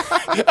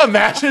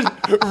 Imagine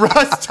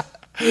Russ...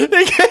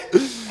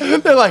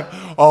 They're like,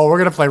 oh, we're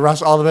going to play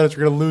Russ all the minutes.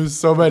 We're going to lose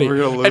so many.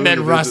 And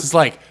then Russ is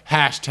like,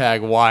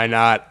 hashtag, why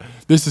not?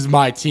 This is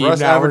my team Russ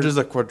now. averages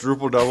a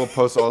quadruple-double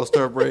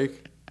post-All-Star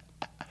break.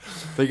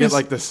 They get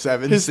like the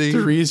 7 his seed.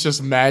 His threes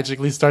just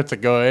magically start to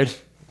go in.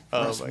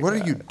 Russ, what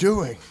are you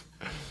doing?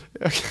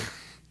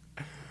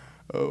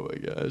 Oh, my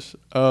gosh.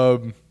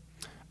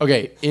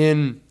 Okay,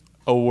 in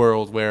a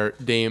world where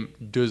Dame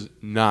does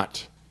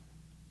not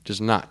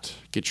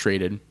get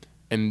traded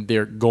and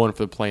they're going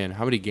for the play-in,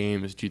 how many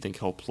games do you think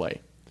he'll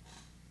play?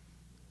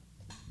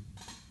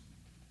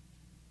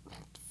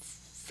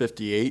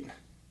 58.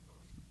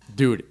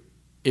 Dude,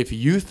 if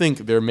you think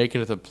they're making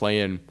it to the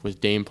play-in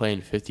with Dame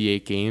playing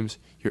 58 games,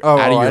 you're out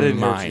of your I didn't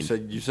mind. Hear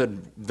what you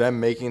said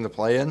them making the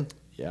play-in?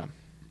 Yeah.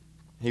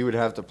 He would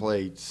have to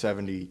play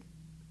 70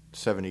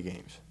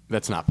 games.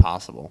 That's not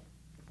possible.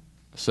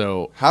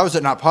 So how is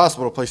it not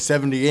possible to play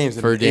 70 games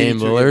in for an Dame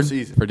 82-game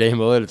season? For Dame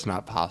Lillard, it's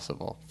not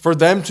possible. For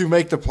them to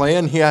make the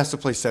play-in, he has to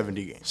play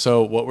 70 games.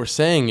 So what we're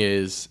saying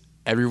is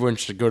everyone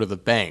should go to the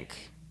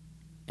bank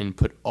and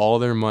put all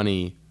their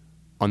money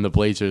on the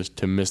Blazers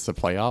to miss the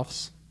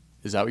playoffs.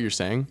 Is that what you're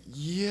saying?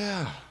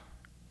 Yeah.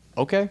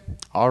 Okay.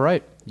 All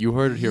right. You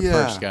heard it here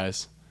first,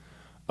 guys.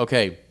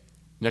 Okay.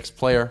 Next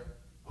player.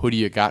 Who do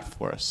you got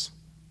for us?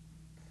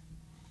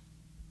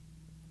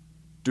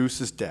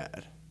 Deuce's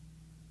dad.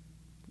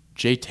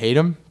 Jay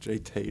Tatum?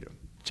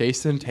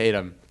 Jason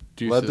Tatum.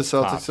 Deuce's led the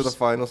Celtics pops. to the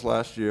finals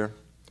last year.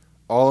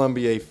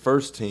 All-NBA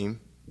first team.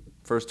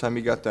 First time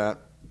he got that.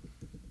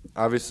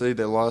 Obviously,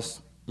 they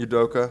lost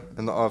Udoka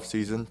in the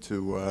offseason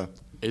to...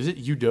 Is it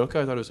Udoka?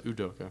 I thought it was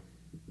Udoka.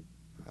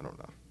 I don't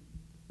know.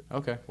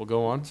 Okay, we'll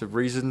go on. So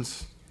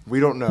reasons we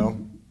don't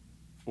know.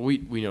 We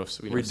know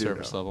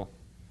surface level.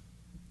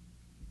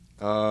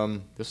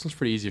 This one's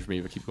pretty easy for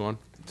me, but keep going.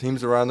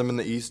 Teams around them in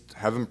the East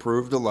have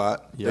improved a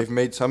lot. Yep. They've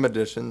made some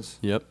additions.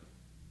 Yep.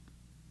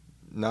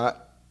 I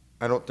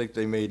don't think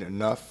they made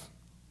enough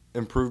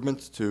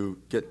improvements to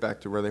get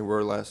back to where they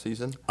were last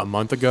season. A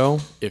month ago,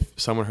 if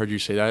someone heard you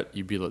say that,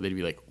 they'd be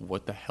like,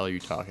 "What the hell are you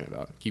talking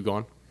about?" Keep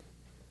going.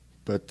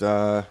 But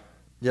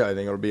Yeah, I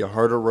think it'll be a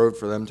harder road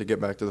for them to get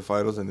back to the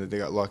finals, and they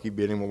got lucky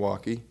beating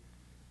Milwaukee.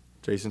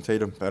 Jason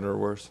Tatum, better or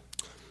worse?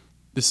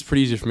 This is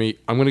pretty easy for me.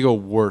 I'm going to go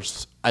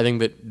worse. I think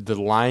that the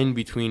line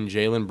between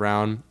Jaylen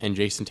Brown and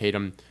Jason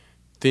Tatum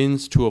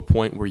thins to a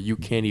point where you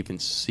can't even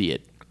see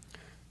it.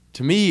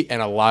 To me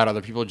and a lot of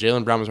other people,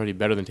 Jaylen Brown was already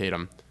better than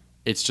Tatum.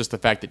 It's just the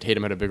fact that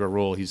Tatum had a bigger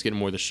role. He's getting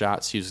more of the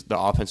shots. The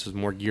offense was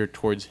more geared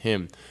towards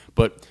him.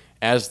 But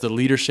as the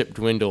leadership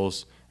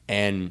dwindles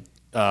and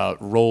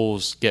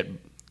roles get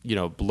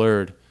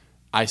blurred,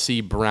 I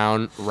see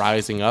Brown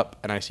rising up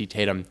and I see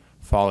Tatum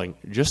falling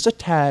just a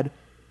tad,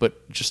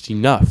 but just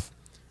enough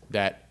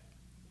that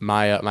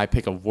my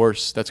pick of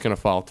worse, that's going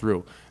to fall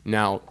through.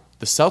 Now,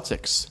 the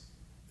Celtics,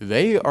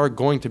 they are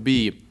going to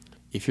be,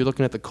 if you're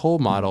looking at the Cole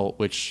model,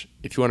 which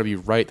if you want to be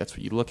right, that's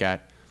what you look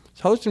at,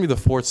 Celtics going to be the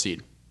 4th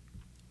seed.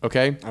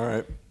 Okay? All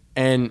right.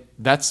 And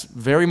that's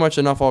very much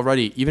enough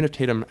already. Even if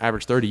Tatum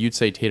averaged 30, you'd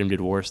say Tatum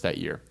did worse that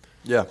year.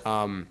 Yeah.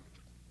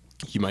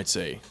 You might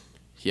say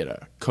he had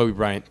a Kobe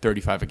Bryant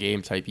 35 a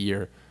game type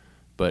year.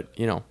 But,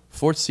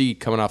 4th seed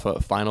coming off a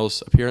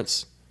finals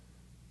appearance,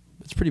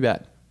 that's pretty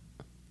bad.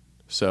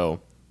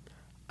 So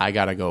I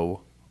got to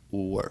go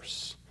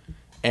worse.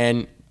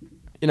 And,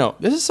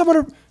 this is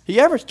someone, he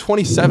averaged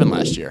 27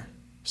 last year.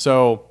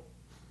 So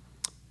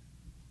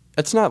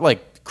it's not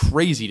like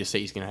crazy to say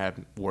he's going to have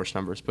worse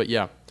numbers. But,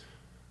 yeah,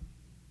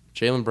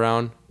 Jaylen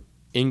Brown,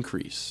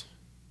 increase.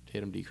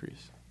 Tatum,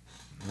 decrease.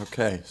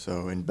 Okay,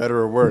 so in better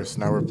or worse,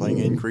 now we're playing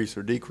increase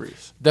or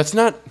decrease. That's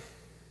not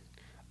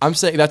 – I'm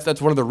saying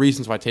that's one of the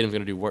reasons why Tatum's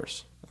going to do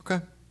worse.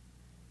 Okay.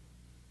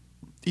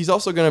 He's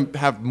also going to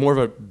have more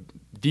of a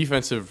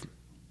defensive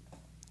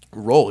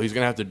role. He's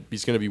going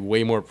to be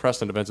way more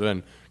pressed on defensive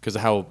end because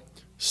of how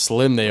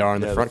slim they are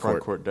in the front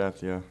court.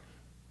 Depth, yeah.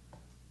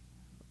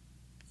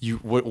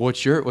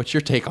 What's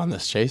your take on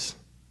this, Chase?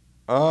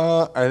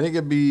 I think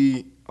it'd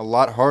be a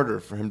lot harder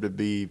for him to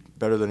be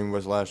better than he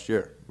was last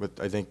year. With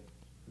I think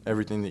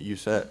everything that you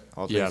said,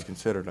 all things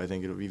considered, I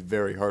think it'll be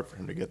very hard for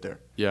him to get there.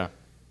 Yeah,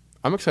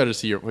 I'm excited to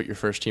see what your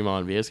first team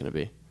All NBA is going to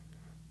be.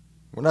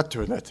 We're not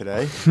doing that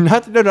today.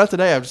 not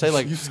today. I'm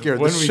saying you scared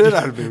the shit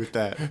out of me with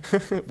that.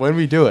 When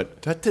we do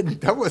it,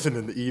 that wasn't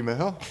in the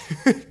email.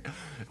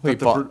 Wait,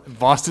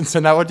 Boston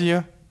sent that one to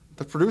you?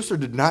 The producer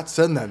did not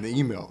send that in the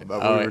email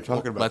about what we were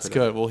talking about. That's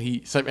today. good. Well,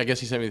 I guess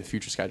he sent me the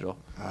future schedule.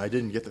 I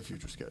didn't get the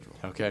future schedule.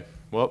 Okay.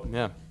 Well,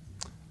 yeah.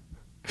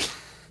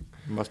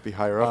 You must be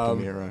higher up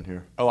than me around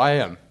here. Oh, I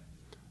am.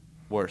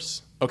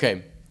 Worse.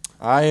 Okay.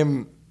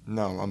 I'm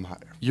higher.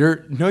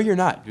 You're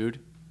not, dude.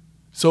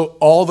 So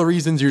all the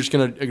reasons you're just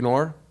gonna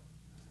ignore?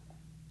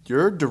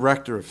 You're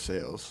director of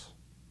sales.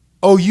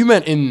 Oh, you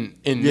meant in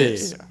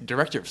this. Yeah.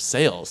 Director of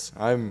sales.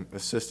 I'm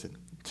assistant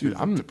to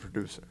the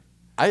producer.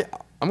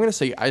 I'm gonna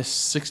say I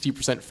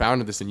 60%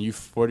 founded this and you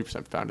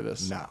 40% founded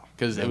this. No.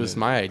 Because it was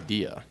my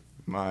idea.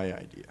 My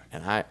idea.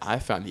 And I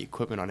found the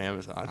equipment on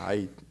Amazon.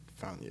 I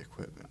found the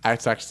equipment.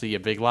 That's actually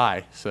a big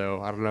lie.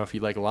 So I don't know if you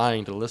like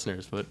lying to the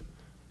listeners, but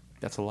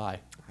that's a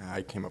lie.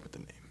 I came up with the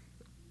name.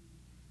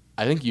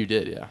 I think you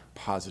did, yeah.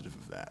 Positive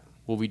of that.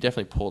 Well, we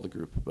definitely pulled the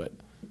group, but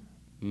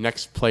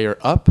next player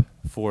up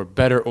for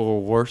better or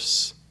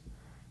worse.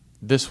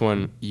 This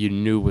one you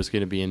knew was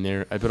going to be in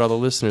there. I bet all the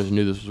listeners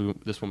knew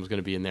this one was going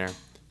to be in there.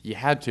 You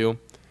had to.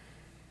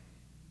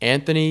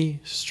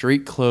 Anthony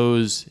Street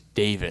Clothes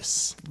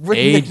Davis. What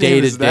A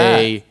nickname is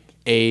day-to-day,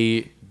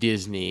 A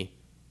Disney,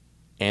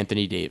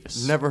 Anthony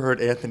Davis. Never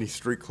heard Anthony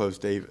Street Clothes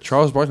Davis.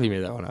 Charles Barkley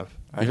made that one up.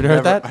 You ever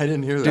heard that? I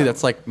didn't hear that. Dude,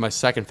 that's like my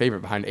second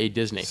favorite behind A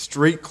Disney.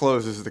 Street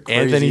Clothes is the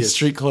craziest. Anthony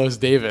Street Clothes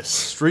Davis.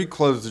 Street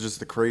Clothes is just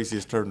the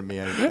craziest term to me.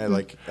 I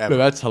like ever. No,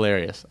 that's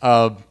hilarious.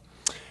 A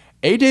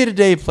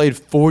Day-to-Day played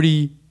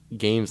 40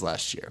 games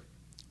last year.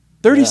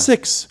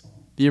 36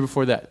 the year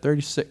before that.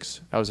 36.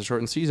 That was a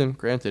shortened season,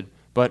 granted.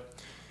 But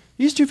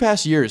these 2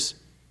 past years,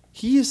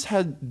 he's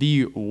had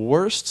the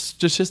worst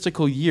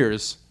statistical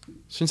years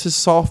since his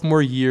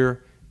sophomore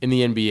year in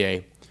the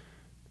NBA.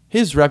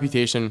 His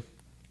reputation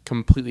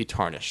completely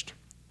tarnished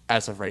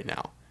as of right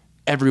now.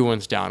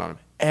 Everyone's down on him.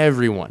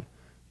 Everyone.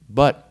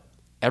 But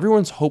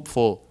everyone's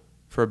hopeful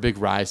for a big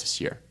rise this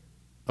year.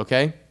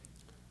 Okay?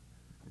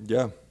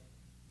 Yeah.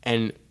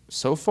 And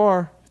so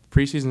far,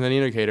 preseason's an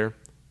indicator.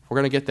 We're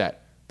going to get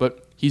that.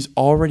 But he's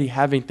already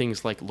having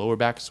things like lower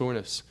back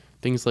soreness,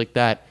 things like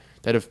that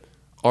have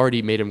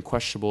already made him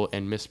questionable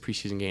and miss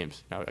preseason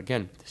games. Now,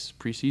 again, this is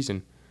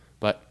preseason.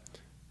 But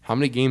how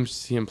many games do you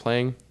see him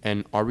playing?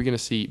 And are we going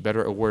to see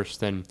better or worse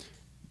than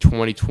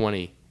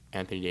 2020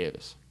 Anthony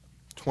Davis?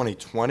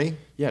 2020?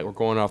 Yeah, we're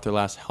going off their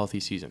last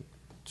healthy season.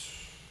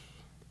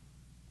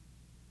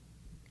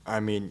 I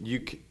mean,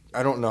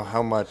 I don't know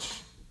how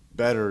much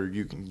better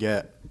you can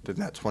get than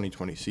that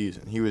 2020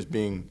 season.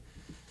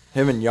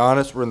 Him and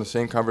Giannis were in the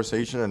same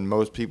conversation, and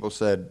most people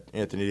said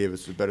Anthony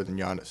Davis was better than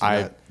Giannis.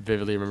 I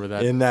vividly remember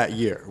that. In that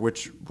year,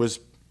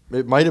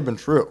 it might have been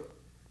true.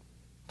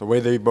 The way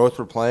they both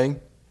were playing,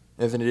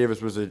 Anthony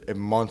Davis was a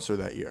monster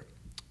that year.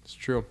 It's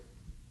true.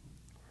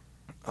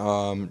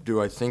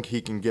 Do I think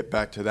he can get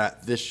back to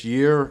that this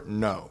year?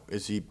 No.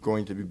 Is he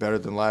going to be better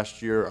than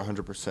last year?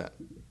 100%.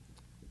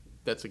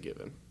 That's a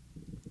given.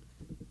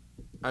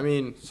 I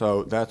mean,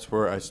 So that's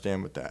where I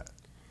stand with that.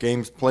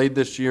 Games played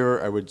this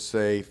year, I would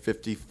say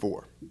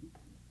 54.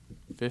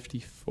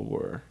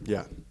 54.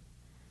 Yeah.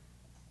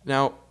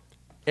 Now,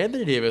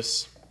 Anthony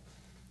Davis,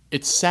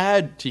 it's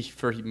sad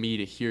for me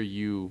to hear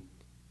you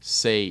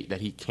say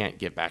that he can't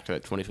get back to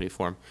that 2020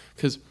 form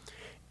because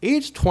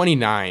age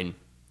 29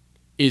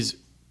 is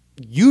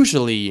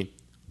usually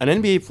an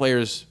NBA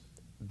player's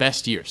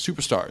best year,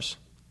 superstars,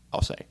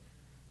 I'll say.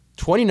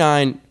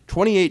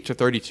 28 to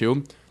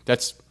 32,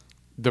 that's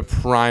the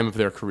prime of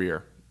their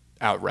career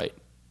outright.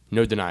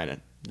 No denying it.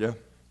 Yeah.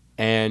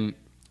 And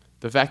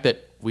the fact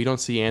that we don't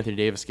see Anthony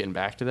Davis getting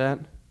back to that,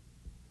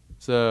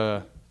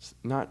 it's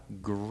not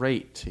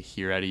great to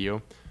hear out of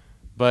you.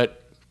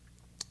 But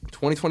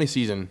 2020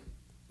 season,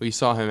 we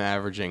saw him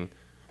averaging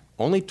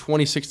only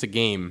 26 a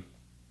game.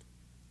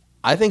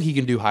 I think he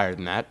can do higher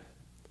than that.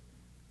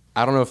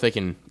 I don't know if they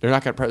can. They're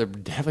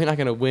definitely not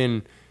going to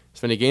win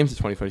as many games in the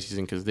 2020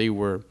 season because they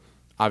were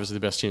obviously the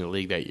best team in the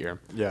league that year.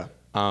 Yeah.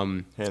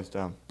 Hands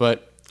down.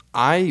 But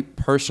I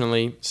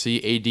personally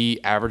see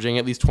AD averaging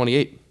at least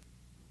 28,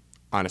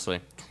 honestly.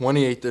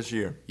 28 this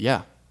year.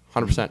 Yeah,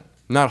 100%.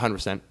 Not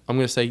 100%. I'm going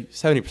to say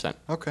 70%.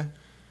 Okay.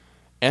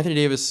 Anthony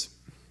Davis,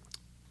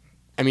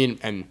 I mean,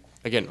 and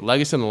again,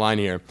 legacy on the line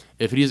here.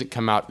 If he doesn't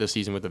come out this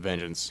season with a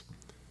vengeance,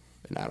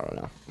 then I don't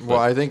know. Well,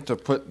 I think to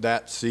put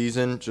that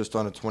season just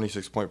on a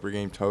 26-point per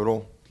game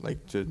total,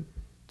 like to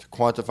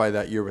quantify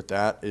that year with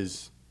that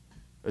is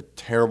a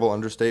terrible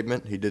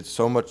understatement. He did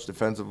so much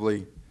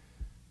defensively,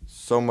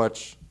 so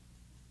much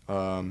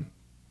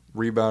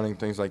rebounding,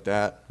 things like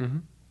that. Mm-hmm.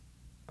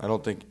 I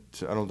don't think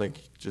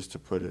just to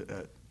put it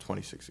at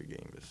 26 a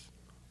game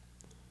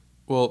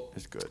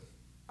is good.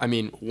 I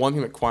mean, one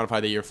thing that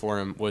quantified the year for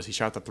him was he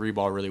shot the three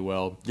ball really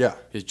well. Yeah.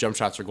 His jump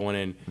shots are going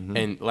in. Mm-hmm.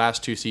 And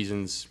last 2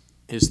 seasons,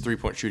 his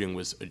three-point shooting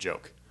was a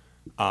joke.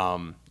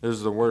 It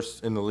was the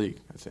worst in the league,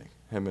 I think.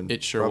 Him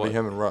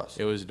and Russ.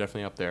 It was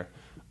definitely up there.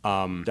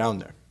 Down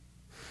there.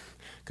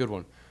 Good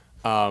one.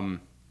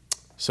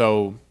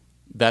 So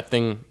that's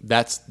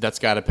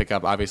got to pick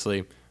up,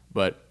 obviously.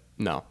 But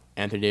no,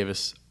 Anthony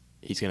Davis,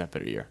 he's going to have a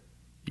better year.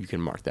 You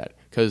can mark that.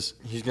 Because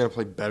he's going to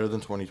play better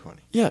than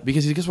 2020. Yeah,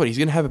 because guess what? He's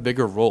going to have a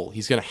bigger role.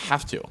 He's going to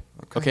have to.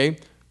 Okay?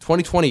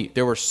 2020,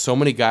 there were so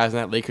many guys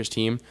on that Lakers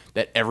team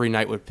that every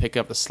night would pick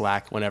up the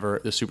slack whenever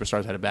the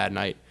superstars had a bad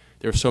night.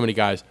 There were so many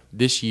guys.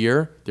 This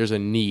year, there's a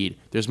need.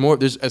 There's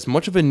as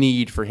much of a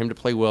need for him to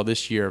play well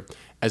this year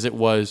as it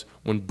was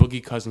when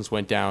Boogie Cousins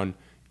went down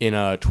in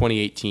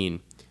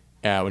 2018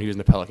 when he was in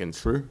the Pelicans.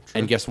 True.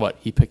 And guess what?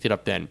 He picked it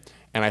up then.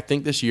 And I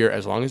think this year,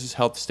 as long as his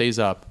health stays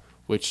up,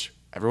 which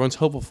everyone's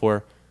hopeful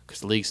for,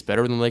 because the league's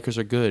better than the Lakers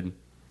are good.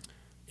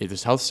 If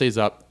his health stays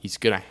up, he's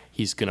gonna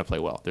play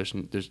well.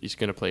 He's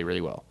gonna play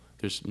really well.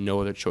 There's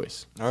no other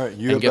choice. All right,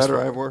 you have better,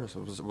 I have worse.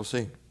 We'll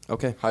see.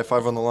 Okay. High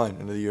five on the line,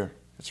 end of the year.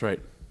 That's right.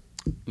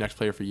 Next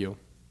player for you.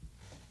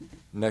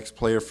 Next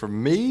player for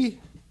me,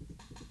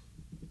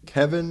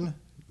 Kevin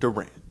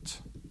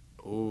Durant.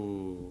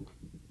 Ooh.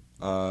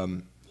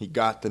 He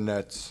got the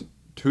Nets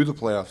to the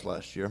playoffs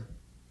last year.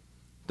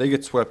 They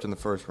get swept in the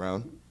first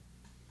round.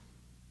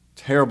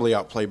 Terribly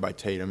outplayed by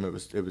Tatum. It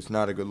was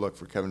not a good look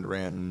for Kevin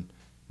Durant and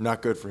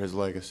not good for his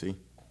legacy.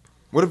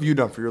 What have you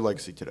done for your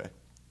legacy today?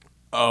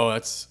 Oh,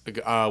 that's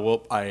I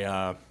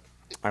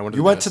went.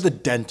 You went to the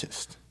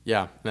dentist.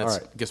 Yeah, that's. All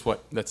right. Guess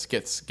what? That's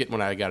get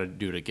what I got to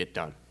do to get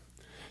done.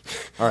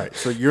 All right,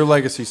 so your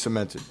legacy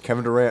cemented.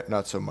 Kevin Durant,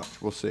 not so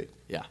much. We'll see.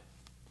 Yeah.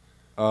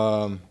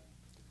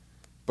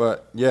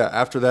 But yeah,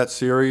 after that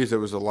series, it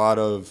was a lot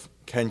of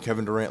can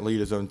Kevin Durant lead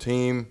his own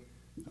team?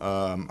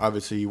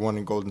 Obviously, he won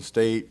in Golden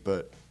State,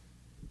 but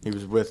he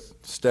was with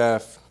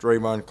Steph,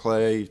 Draymond,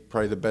 Clay,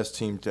 probably the best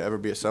team to ever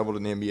be assembled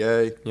in the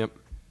NBA. Yep.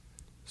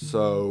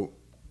 So,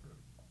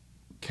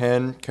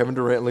 can Kevin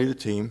Durant lead a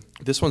team?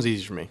 This one's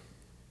easy for me.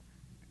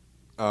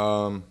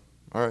 All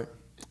right.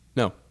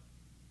 No.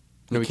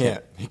 No, he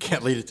can't. He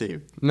can't lead a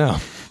team. No.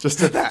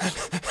 Just at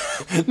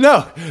that.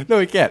 No,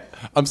 he can't.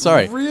 I'm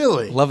sorry.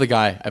 Really? Love the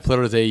guy. I played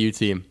on his AAU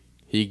team.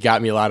 He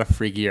got me a lot of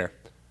free gear.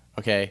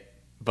 Okay?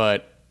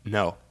 But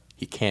no,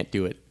 he can't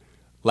do it.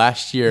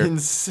 Last year.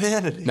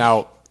 Insanity.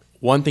 Now,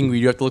 one thing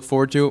we do have to look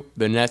forward to,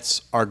 the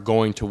Nets are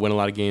going to win a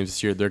lot of games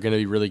this year. They're going to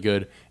be really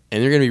good,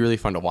 and they're going to be really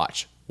fun to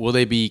watch. Will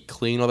they be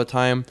clean all the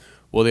time?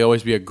 Will they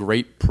always be a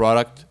great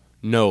product?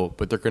 No,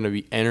 but they're going to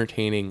be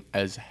entertaining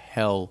as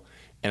hell.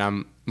 And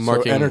I'm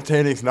marking. So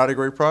entertaining's not a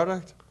great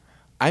product?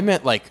 I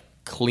meant like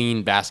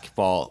clean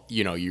basketball.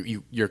 You know,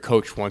 your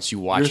coach wants you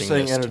watching. You're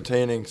saying this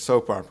entertaining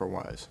soap opera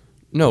wise.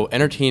 No,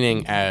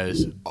 entertaining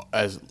as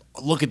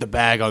look at the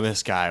bag on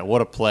this guy.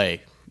 What a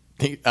play.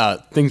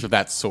 Things of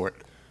that sort.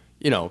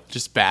 You know,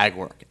 just bag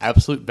work.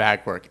 Absolute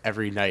bag work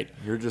every night.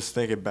 You're just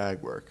thinking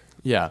bag work.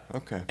 Yeah.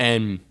 Okay.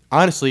 And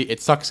honestly,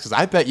 it sucks because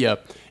I bet you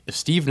if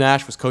Steve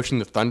Nash was coaching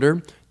the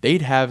Thunder,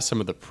 they'd have some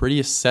of the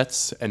prettiest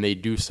sets and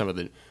they'd do some of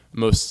the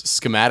most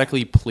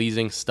schematically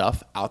pleasing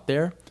stuff out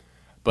there.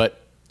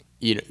 But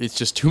you know, it's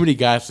just too many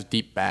guys with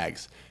deep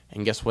bags.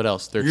 And guess what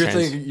else?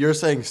 You're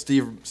saying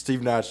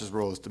Steve Nash's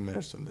role is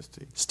diminished on this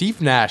team. Steve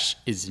Nash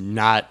is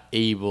not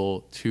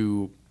able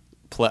to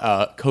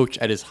coach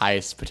at his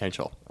highest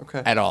potential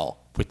at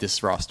all with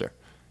this roster.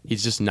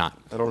 He's just not.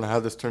 I don't know how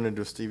this turned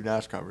into a Steve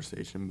Nash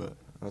conversation, but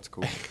that's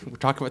cool. We're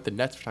talking about the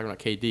Nets. We're talking about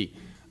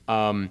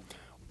KD.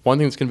 One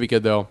thing that's going to be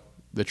good, though,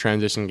 the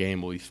transition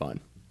game will be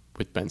fun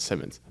with Ben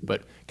Simmons.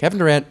 But Kevin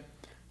Durant,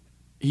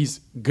 he's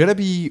going to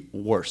be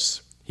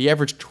worse. He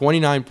averaged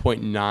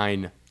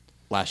 29.9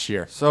 last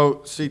year.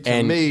 So, see,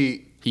 to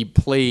me, he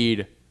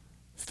played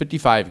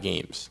 55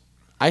 games.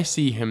 I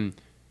see him.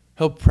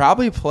 He'll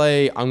probably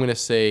play. I'm gonna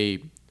say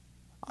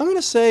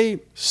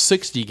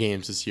 60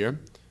 games this year.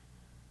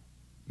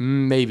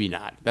 Maybe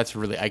not. That's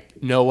really.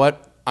 You know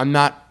what? I'm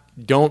not.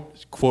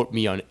 Don't quote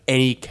me on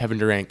any Kevin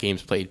Durant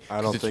games played.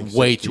 I don't think it's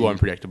way too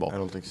unpredictable. I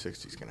don't think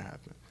 60 is gonna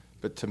happen.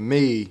 But to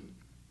me,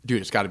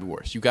 dude, it's got to be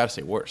worse. You got to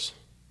say worse.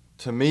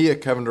 To me, a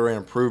Kevin Durant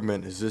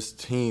improvement is this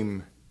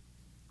team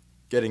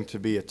getting to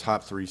be a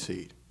top 3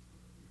 seed.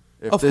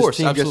 If of this course,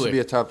 team absolutely.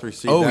 gets to be a top 3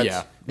 seed,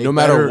 no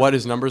matter what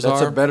his numbers are,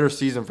 that's a better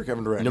season for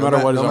Kevin Durant. No matter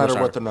what his numbers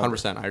what are, the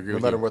numbers. 100%, I agree with you. No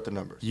matter what the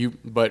numbers.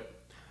 But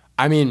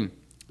I mean,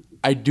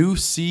 I do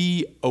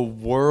see a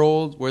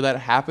world where that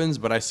happens,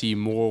 but I see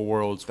more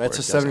worlds. That's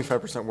a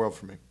 75% world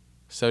for me.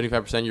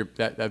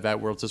 75%. That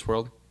world's this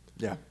world.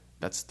 Yeah,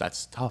 that's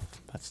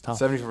tough. That's tough.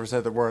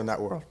 75% that we're in that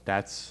world.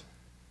 That's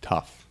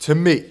tough to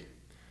me.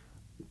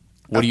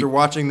 After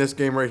watching this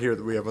game right here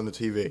that we have on the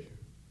TV.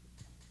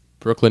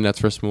 Brooklyn Nets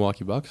versus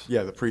Milwaukee Bucks?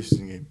 Yeah, the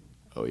preseason game.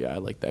 Oh, yeah, I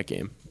like that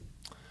game.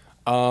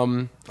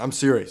 I'm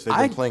serious. They've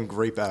been playing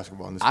great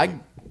basketball in this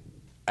game.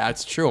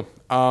 That's true.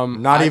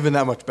 Not even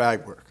that much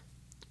bag work.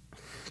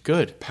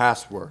 Good.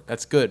 Pass work.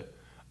 That's good.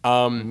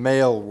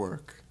 Mail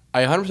work.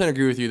 I 100%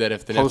 agree with you that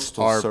if the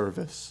Postal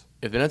service.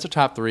 If the Nets are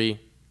top 3,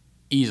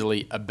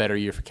 easily a better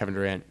year for Kevin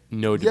Durant.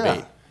 No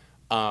debate.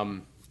 Yeah.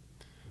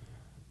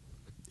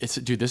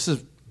 This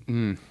is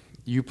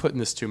you putting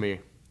this to me.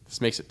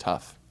 This makes it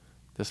tough.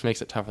 This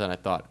makes it tougher than I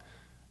thought.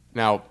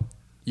 Now,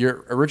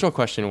 your original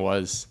question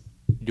was,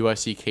 do I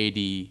see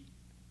KD,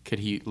 could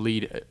he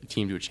lead a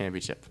team to a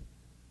championship?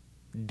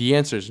 The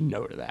answer is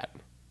no to that.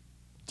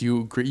 Do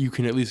you agree? You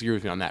can at least agree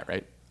with me on that,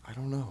 right? I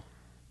don't know.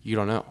 You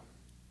don't know.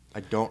 I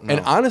don't know.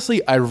 And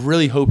honestly, I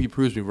really hope he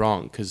proves me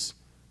wrong, because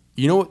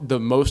you know what the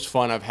most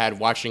fun I've had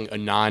watching a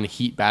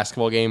non-Heat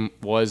basketball game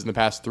was in the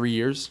past 3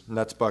 years?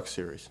 Nets Bucks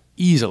series.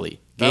 Easily.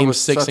 Game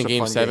 6 and such a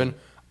Game fun 7. game.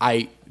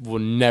 I will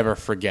never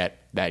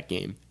forget that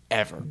game.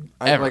 Ever.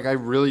 I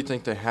really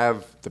think they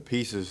have the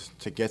pieces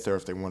to get there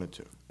if they wanted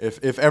to.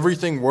 If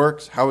everything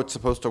works how it's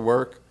supposed to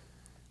work,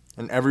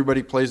 and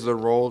everybody plays their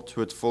role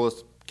to its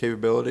fullest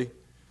capability,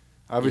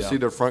 obviously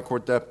their front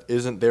court depth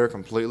isn't there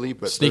completely.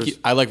 But sneaky.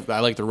 I like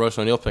the Royce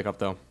O'Neal pickup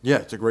though. Yeah,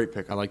 it's a great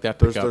pickup. I like that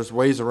pickup. There's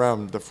ways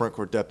around the front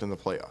court depth in the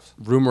playoffs.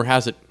 Rumor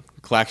has it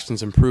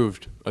Claxton's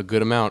improved a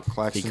good amount.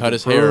 Claxton's he cut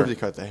his improved, hair. He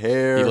cut the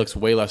hair. He looks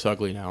way less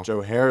ugly now.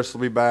 Joe Harris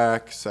will be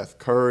back. Seth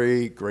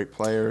Curry, great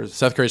players.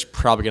 Seth Curry's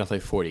probably going to play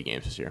 40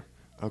 games this year.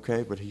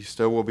 Okay, but he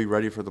still will be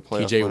ready for the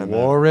playoffs. TJ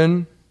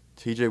Warren.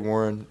 TJ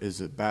Warren is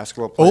a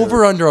basketball player.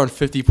 Over-under on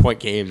 50-point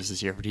games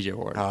this year for TJ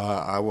Warren.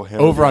 I will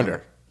handle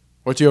over-under.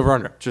 What's the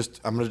over-under?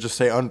 I'm going to just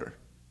say under.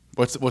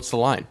 What's the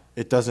line?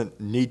 It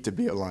doesn't need to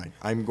be a line.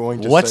 I'm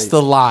going to What's say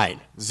the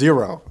line?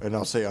 0, and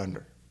I'll say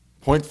under.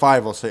 0.5,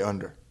 I'll say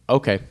under.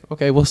 Okay,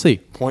 we'll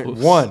see.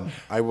 0.1,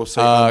 I will say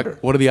under.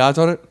 What are the odds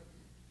on it?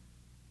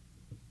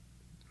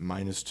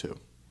 -2.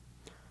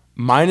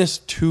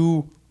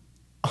 -2.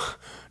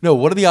 No,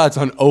 what are the odds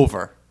on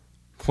over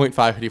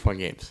 0.5 50-point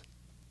games?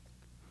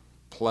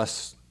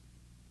 Plus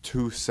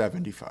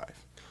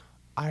 275.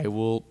 I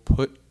will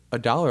put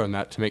 $1 on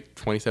that to make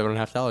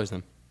 $27.50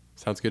 then.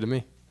 Sounds good to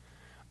me.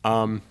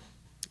 That's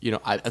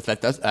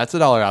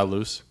 $1 I'll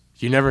lose.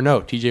 You never know.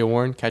 TJ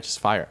Warren catches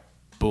fire.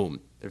 Boom.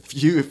 If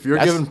you're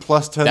giving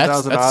plus 10,000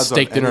 odds, that's a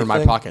steak on dinner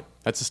anything, in my pocket.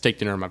 That's a steak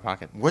dinner in my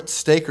pocket. What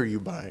steak are you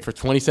buying? For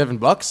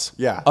 $27?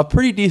 Yeah. A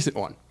pretty decent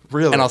one.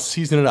 Really? And I'll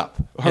season it up.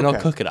 And I'll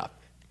Okay. cook it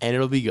up. And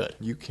it'll be good.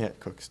 You can't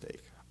cook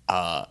steak.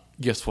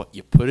 Guess what?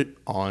 You put it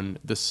on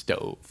the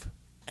stove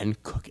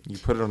and cook it. You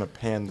put it on a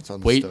pan that's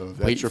on the stove.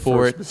 That's wait your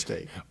for first it.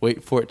 mistake.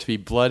 Wait for it to be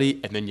bloody,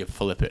 and then you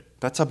flip it.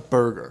 That's a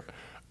burger.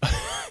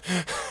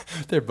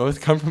 They both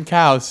come from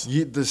cows.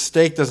 The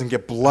steak doesn't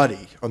get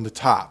bloody on the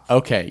top.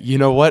 Okay, you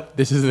know what?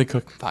 This isn't a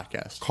cooking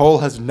podcast. Cole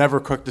has never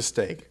cooked a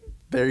steak.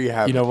 There you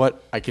have it. You know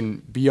what? I can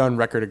be on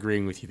record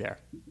agreeing with you there.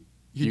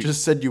 You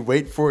just said you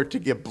wait for it to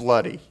get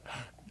bloody.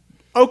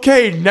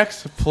 Okay,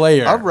 next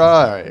player. All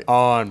right.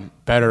 On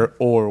better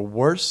or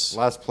worse.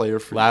 Last player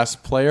for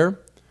Last player.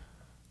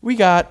 We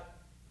got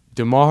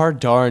DeMar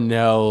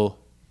Darnell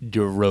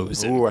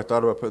DeRozan. Ooh, I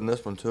thought about putting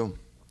this one too.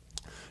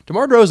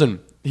 DeMar DeRozan,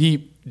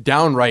 he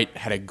downright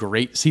had a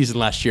great season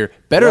last year.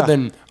 Better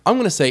than, I'm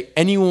going to say,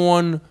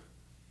 anyone,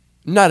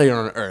 not even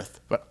on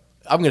earth, but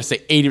I'm going to say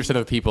 80% of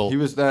the people He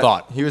was that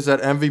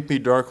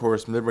MVP dark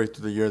horse midway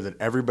through the year that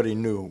everybody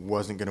knew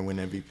wasn't going to win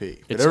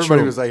MVP. But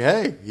everybody was like,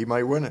 hey, he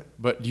might win it.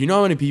 But do you know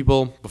how many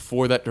people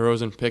before that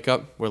DeRozan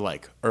pickup were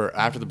like, or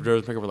after the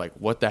DeRozan pickup were like,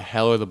 what the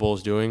hell are the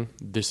Bulls doing?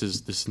 This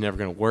is never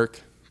going to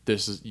work.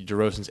 This is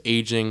DeRozan's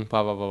aging,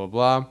 blah, blah, blah,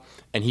 blah, blah.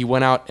 And he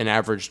went out and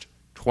averaged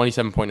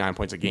 27.9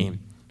 points a game.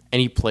 And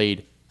he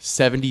played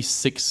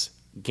 76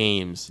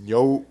 games.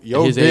 Yo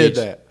at his did age.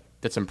 that.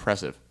 That's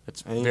impressive.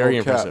 That's Ain't very no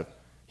impressive. cap.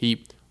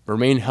 He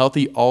remained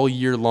healthy all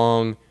year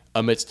long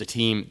amidst a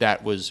team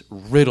that was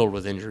riddled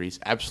with injuries,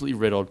 absolutely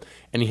riddled.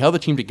 And he held the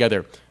team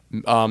together.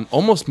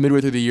 Almost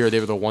midway through the year, they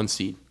were the 1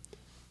 seed.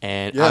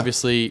 And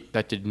obviously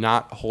that did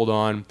not hold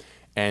on.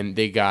 And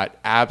they got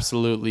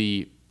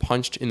absolutely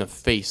punched in the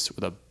face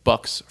with a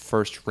Bucks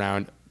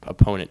first-round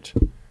opponent.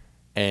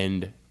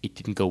 And it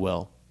didn't go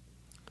well.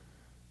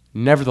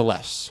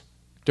 Nevertheless,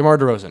 DeMar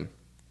DeRozan,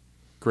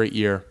 great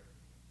year.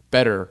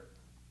 Better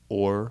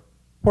or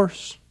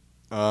worse?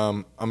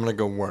 I'm going to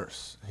go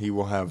worse. He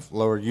will have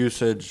lower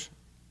usage,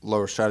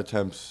 lower shot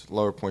attempts,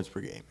 lower points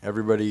per game.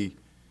 Everybody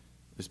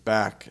is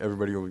back.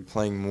 Everybody will be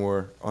playing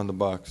more on the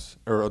Bucks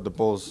or the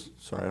Bulls.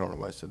 Sorry, I don't know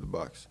why I said the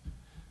Bucks.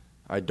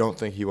 I don't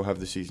think he will have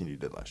the season he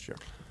did last year.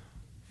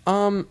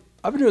 I've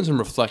been doing some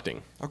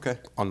reflecting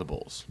on the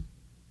Bulls.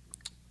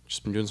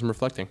 Just been doing some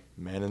reflecting.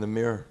 Man in the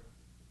mirror.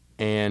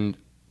 And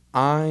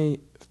I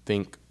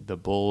think the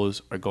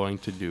Bulls are going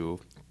to do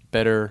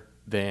better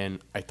than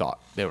I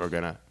thought they were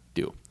going to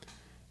do.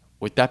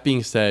 With that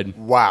being said,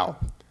 wow.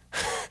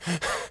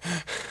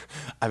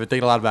 I've been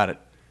thinking a lot about it.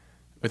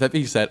 With that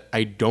being said,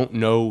 I don't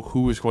know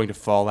who is going to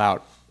fall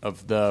out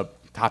of the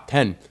top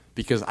 10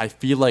 because I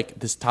feel like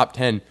this top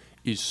 10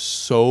 is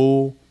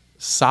so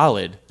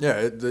solid.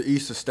 Yeah, the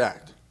East is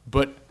stacked.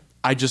 But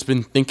I just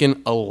been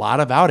thinking a lot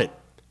about it.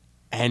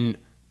 And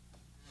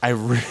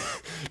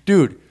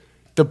dude,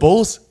 the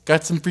Bulls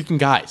got some freaking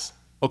guys.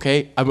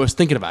 Okay? I was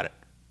thinking about it.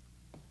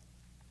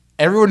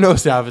 Everyone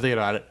knows how I've been thinking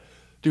about it.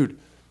 Dude,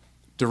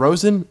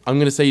 DeRozan, I'm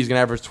going to say he's going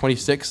to average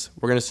 26.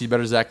 We're going to see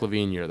better Zach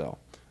LaVine year, though.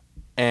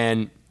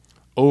 And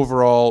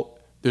overall,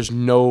 there's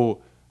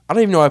no – I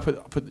don't even know why I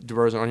put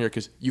DeRozan on here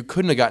because you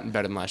couldn't have gotten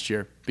better than last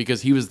year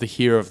because he was the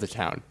hero of the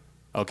town,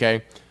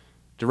 okay?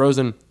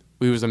 DeRozan,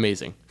 he was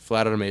amazing,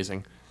 flat out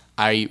amazing.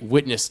 I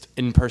witnessed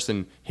in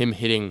person him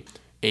hitting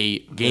a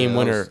game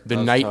winner the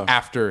night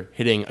after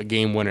hitting a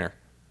game winner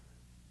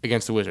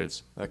against the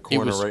Wizards. That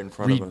corner right in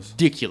front of us.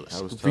 Ridiculous.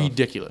 That was tough.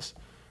 Ridiculous.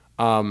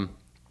 But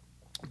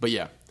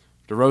yeah,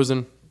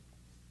 DeRozan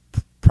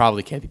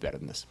probably can't be better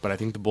than this. But I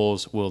think the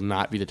Bulls will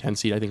not be the 10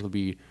 seed. I think it'll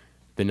be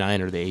the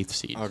 9 or the 8th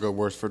seed. I'll go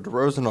worse for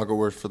DeRozan. I'll go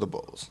worse for the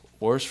Bulls.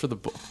 Worse for the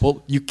Bulls.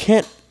 Well, you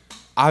can't.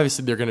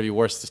 Obviously, they're going to be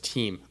worse as a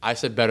team. I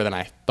said better than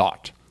I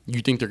thought.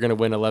 You think they're going to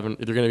win 11?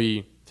 They're going to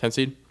be 10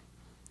 seed?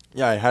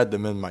 Yeah, I had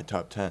them in my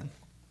top 10.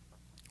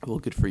 Well,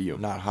 good for you.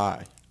 Not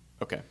high.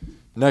 Okay.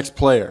 Next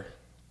player.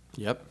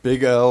 Yep.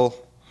 Big L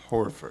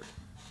Horford.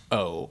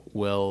 Oh,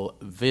 well,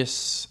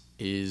 this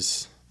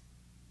is...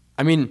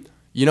 I mean,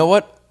 you know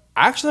what?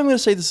 Actually, I'm going to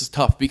say this is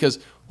tough because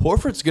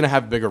Horford's going to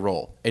have a bigger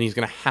role, and he's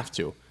going to have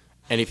to.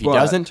 And if he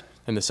doesn't,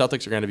 then the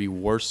Celtics are going to be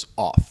worse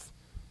off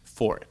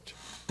for it.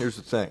 Here's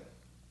the thing.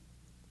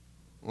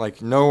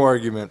 Like, no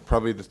argument,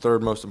 probably the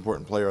third most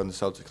important player on the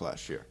Celtics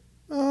last year.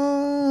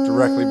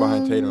 Directly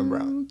behind Tatum and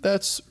Brown.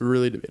 That's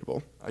really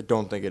debatable. I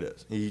don't think it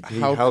is.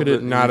 How could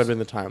it not have been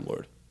the Time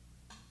Lord?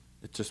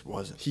 It just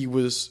wasn't. He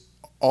was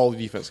all the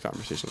defense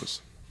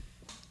conversations.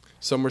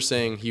 Some were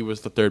saying he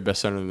was the third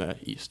best center in the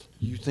East.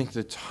 You think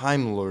the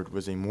Time Lord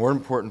was a more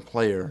important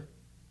player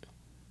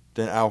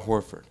than Al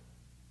Horford?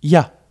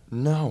 Yeah.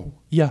 No.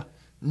 Yeah.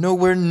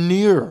 Nowhere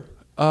near.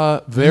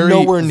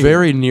 Nowhere near.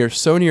 Very near.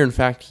 So near, in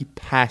fact, he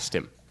passed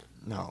him.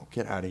 No,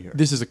 get out of here.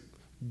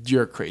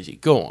 You're crazy.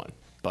 Go on,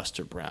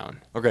 Buster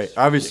Brown. Okay,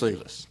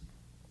 obviously,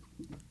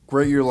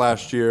 great year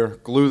last year.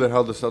 Glue that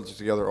held the Celtics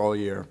together all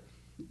year.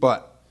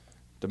 But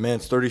the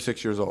man's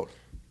 36 years old.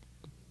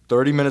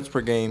 30 minutes per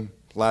game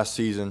last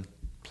season.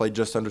 Played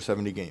just under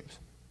 70 games.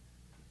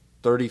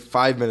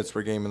 35 minutes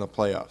per game in the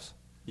playoffs.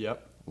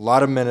 Yep. A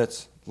lot of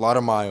minutes, a lot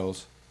of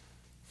miles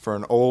for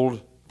an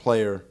old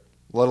player,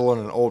 let alone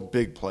an old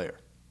big player.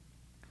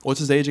 What's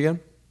his age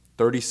again?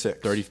 36.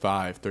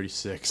 35,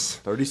 36.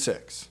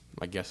 36.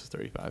 My guess is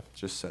 35.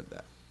 Just said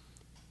that.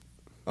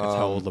 That's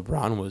how old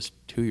LeBron was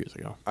 2 years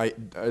ago.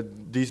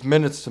 These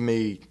minutes to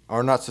me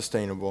are not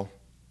sustainable.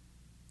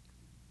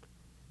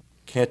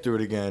 Can't do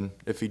it again.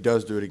 If he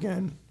does do it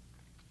again,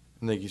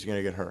 I think he's going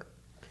to get hurt.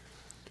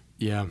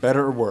 Yeah.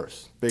 Better or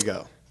worse? Big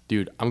L.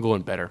 Dude, I'm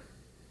going better.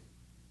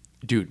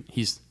 Dude,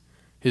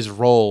 his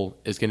role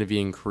is going to be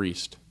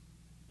increased.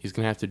 He's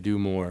going to have to do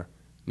more.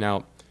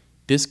 Now,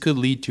 this could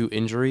lead to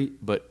injury,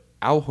 but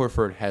Al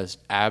Horford has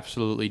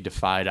absolutely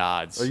defied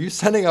odds. Are you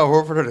sending Al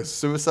Horford on a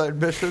suicide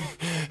mission?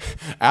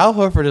 Al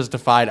Horford has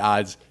defied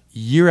odds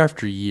year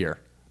after year,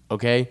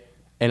 okay?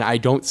 And I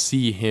don't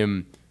see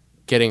him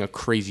getting a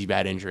crazy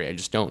bad injury. I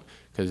just don't,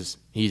 because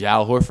he's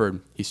Al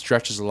Horford. He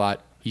stretches a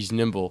lot. He's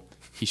nimble.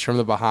 He's from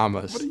the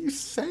Bahamas. What are you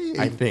saying?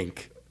 I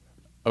think.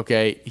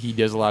 Okay, he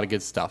does a lot of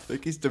good stuff. I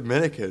think he's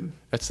Dominican.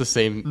 That's the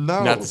same.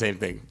 No. Not the same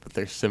thing, but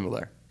they're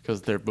similar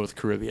because they're both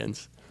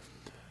Caribbeans.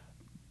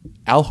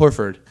 Al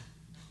Horford,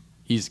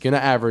 he's gonna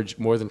average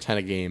more than 10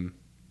 a game.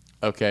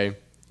 Okay,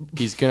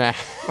 he's gonna.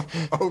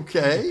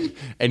 Okay.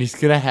 And he's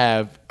gonna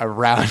have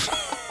around.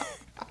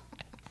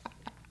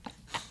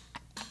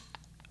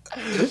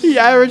 He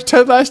averaged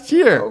 10 last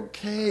year.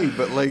 Okay,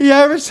 but like He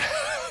averaged.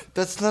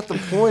 that's not the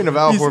point of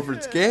Al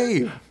Horford's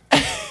game.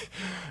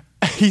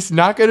 He's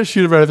not going to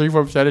shoot about a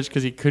 3-point percentage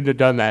because he couldn't have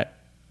done that.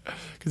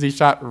 Because he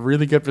shot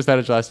really good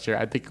percentage last year.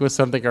 I think it was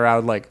something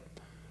around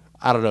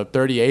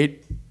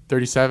 38,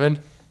 37.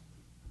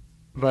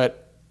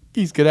 But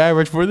he's going to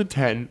average more than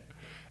 10.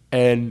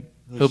 And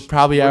he'll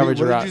probably average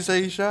What around did you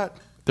say he shot?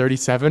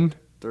 37.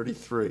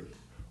 33.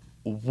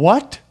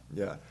 What?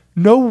 Yeah.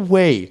 No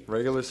way.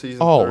 Regular season,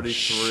 Oh,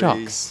 33.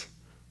 shucks.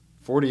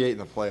 48 in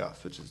the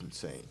playoffs, which is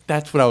insane.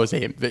 That's what I was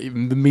saying. The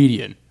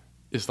median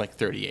is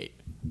 38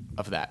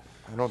 of that.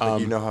 I don't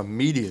think you know how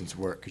medians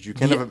work because you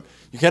can't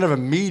have a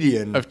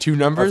median Of two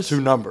numbers? Of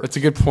two numbers. That's a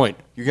good point.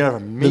 You can have a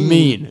The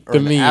mean, or the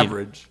an mean,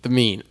 average. the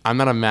mean. I'm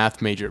not a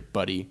math major,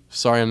 buddy.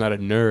 Sorry, I'm not a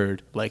nerd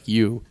like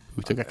you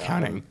who took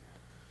accounting.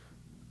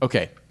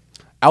 Okay,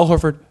 Al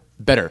Horford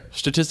better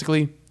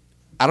statistically.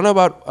 I don't know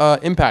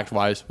about impact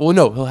wise. Well,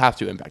 no, he'll have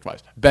to impact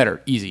wise.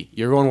 Better, easy.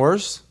 You're going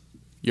worse.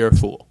 You're a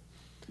fool.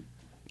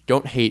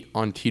 Don't hate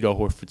on Tito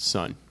Horford's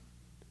son.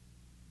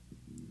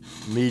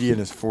 Median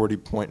is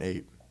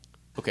 40.8.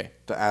 Okay,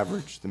 The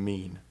average, the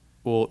mean.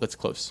 well, that's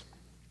close.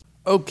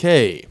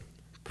 Okay,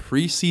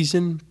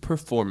 preseason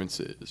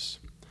performances.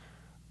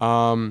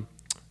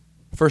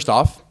 First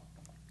off,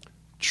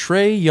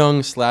 Trae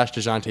Young /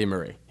 DeJounte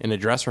Murray. In a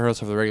dress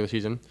rehearsal for the regular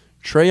season,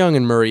 Trae Young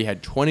and Murray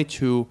had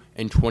 22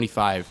 and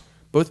 25,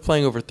 both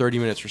playing over 30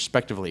 minutes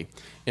respectively,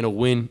 in a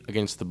win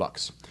against the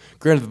Bucks.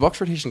 Granted, the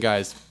Bucks rotation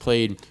guys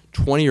played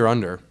 20 or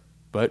under,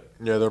 but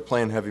Yeah, they're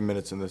playing heavy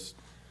minutes in this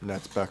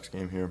Nets-Bucks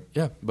game here.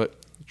 yeah, but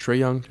Trae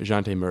Young,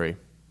 DeJounte Murray,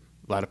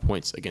 a lot of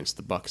points against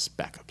the Bucks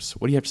backups.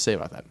 What do you have to say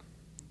about that?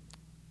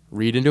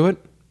 Read into it?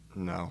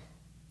 No.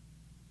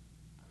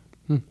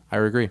 I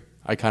agree.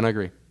 I kind of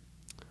agree.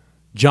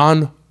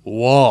 John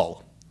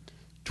Wall,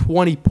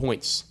 20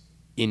 points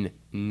in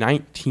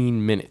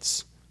 19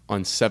 minutes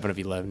on 7 of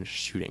 11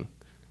 shooting.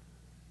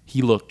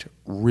 He looked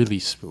really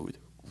smooth,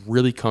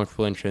 really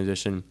comfortable in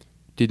transition,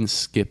 didn't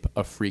skip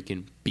a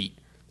freaking beat.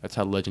 That's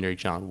how legendary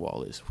John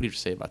Wall is. What do you have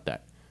to say about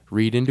that?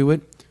 Read into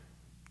it?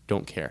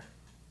 Don't care.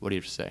 What do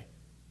you have to say?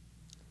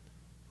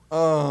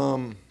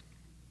 I'm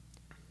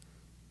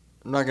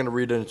not going to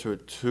read into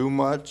it too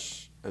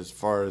much as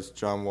far as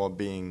John Wall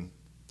being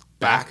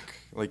back,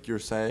 like you're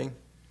saying.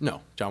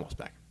 No, John Wall's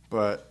back.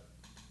 But,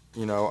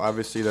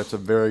 obviously that's a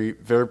very,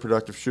 very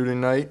productive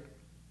shooting night.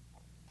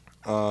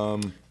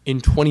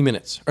 In 20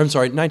 minutes. Or, I'm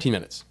sorry, 19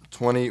 minutes.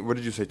 20, what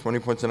did you say, 20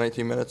 points in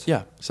 19 minutes?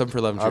 Yeah, 7 for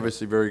 11 shooting.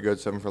 Obviously very good,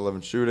 7 for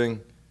 11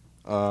 shooting.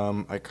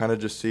 I kind of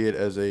just see it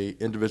as a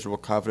individual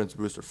confidence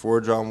booster for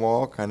John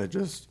Wall, kind of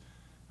just,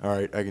 all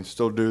right, I can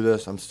still do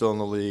this. I'm still in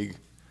the league.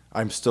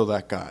 I'm still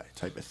that guy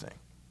type of thing.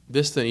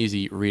 This is an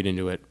easy read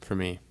into it for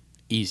me.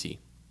 Easy.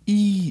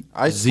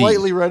 I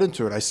slightly read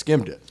into it. I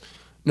skimmed it.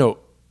 No,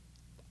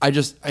 I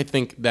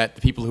think that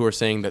the people who are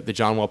saying that the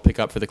John Wall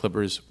pickup for the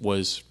Clippers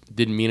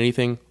didn't mean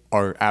anything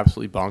are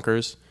absolutely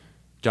bonkers.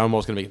 John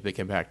Wall's going to make a big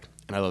impact,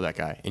 and I love that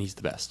guy, and he's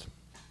the best.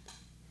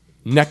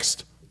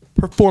 Next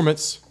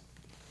performance.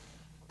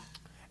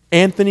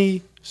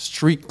 Anthony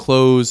Street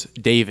Clothes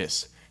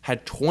Davis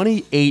had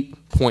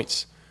 28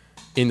 points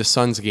in the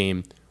Suns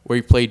game where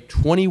he played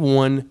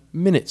 21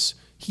 minutes.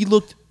 He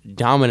looked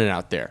dominant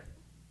out there.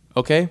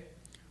 Okay?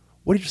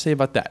 What did you say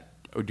about that?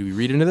 Or do we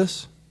read into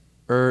this?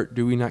 Or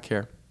do we not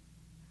care?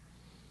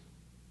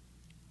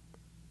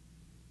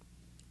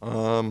 Do you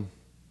want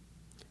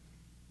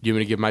me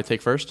to give my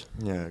take first?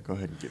 Yeah, go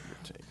ahead and give your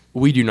take.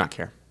 We do not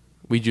care.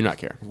 We do not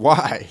care.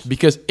 Why?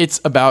 Because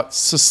it's about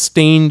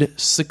sustained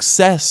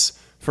success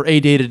for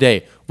a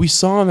day-to-day. We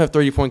saw him have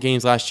 30-point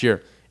games last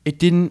year. It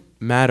didn't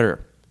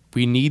matter.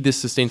 We need this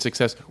sustained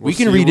success. We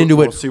can read into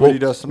it. We'll see what he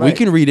does tonight. We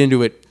can read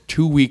into it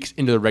 2 weeks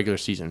into the regular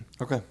season.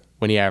 Okay.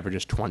 When he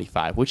averages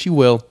 25, which he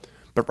will.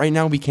 But right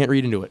now, we can't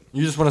read into it.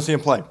 You just want to see him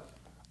play.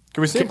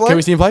 Can we see him play? Can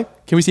we see him play?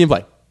 Can we see him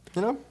play?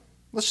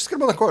 Let's just get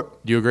him on the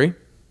court. Do you agree?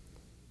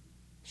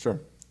 Sure.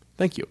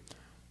 Thank you.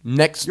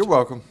 Next You're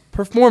welcome.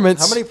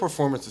 performance. How many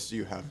performances do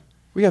you have?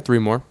 We got 3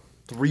 more.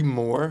 3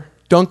 more?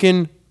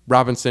 Duncan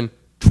Robinson,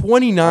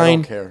 29 I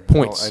don't care.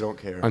 points. I don't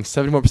care. On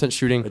 71%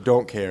 shooting I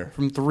don't care.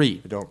 from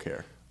 3. I don't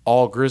care.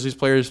 All Grizzlies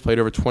players played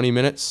over 20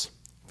 minutes.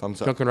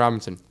 Thumbs up. Duncan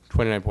Robinson,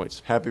 29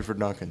 points. Happy for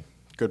Duncan.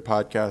 Good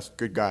podcast.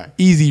 Good guy.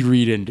 Easy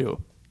read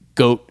into.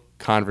 GOAT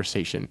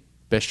conversation.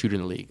 Best shooter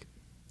in the league.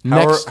 How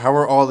Next,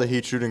 are all the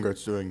Heat shooting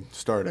guards doing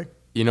starting?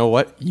 you know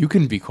what? You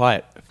can be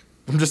quiet.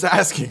 I'm just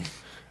asking.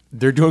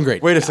 They're doing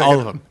great. Wait a second. All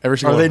of them. Every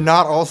single Are one they of them.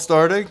 not all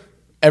starting?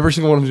 Every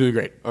single one of them doing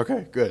great.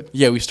 Okay, good.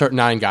 Yeah, we start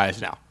 9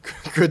 guys now.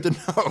 Good to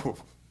know.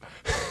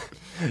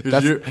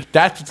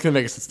 That's what's going to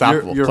make us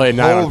unstoppable. Your Play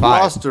 9 whole on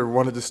 5. roster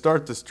wanted to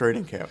start this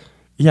training camp.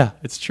 Yeah,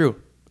 it's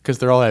true. Because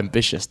they're all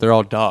ambitious. They're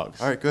all dogs.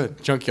 All right,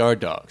 good. Junkyard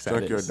dogs.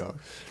 Junkyard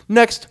dogs.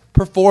 Next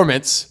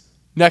performance.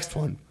 Next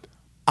one.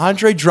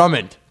 Andre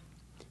Drummond.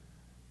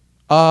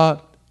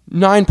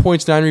 9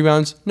 points, 9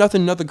 rebounds.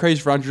 Nothing crazy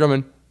for Andre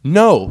Drummond.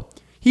 No.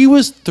 He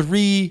was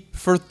 3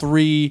 for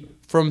 3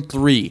 from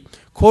 3.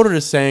 Quoted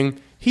as saying,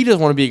 he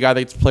doesn't want to be a guy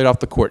that gets played off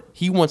the court.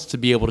 He wants to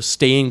be able to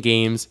stay in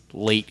games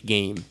late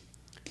game.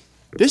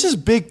 This is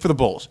big for the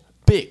Bulls.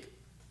 Big.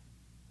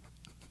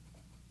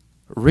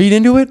 Read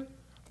into it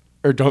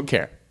or don't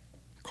care.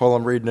 Cole,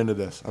 I'm reading into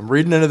this. I'm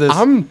reading into this.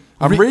 I'm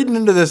reading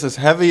into this as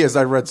heavy as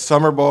I read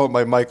Summer Ball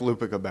by Mike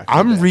Lupica back in the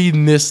I'm day.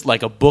 reading this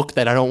like a book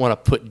that I don't want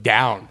to put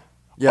down.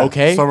 Yeah,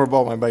 okay? Summer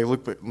Ball by Mike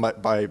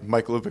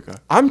Lupica.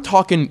 I'm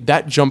talking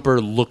that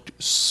jumper looked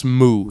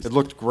smooth. It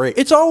looked great.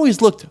 It's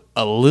always looked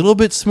a little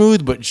bit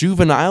smooth, but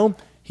juvenile.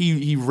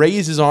 He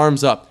raised his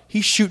arms up.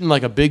 He's shooting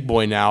like a big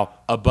boy now,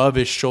 above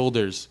his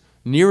shoulders,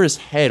 near his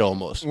head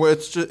almost. Well,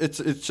 it's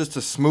just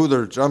a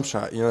smoother jump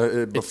shot. You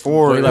know,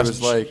 before it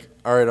was like,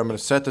 all right, I'm going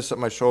to set this at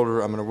my shoulder.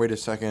 I'm going to wait a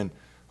second.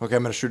 Okay,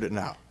 I'm going to shoot it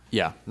now.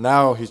 Yeah.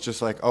 Now he's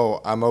just like, oh,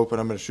 I'm open.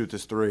 I'm going to shoot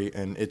this 3,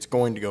 and it's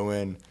going to go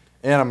in,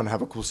 and I'm going to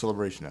have a cool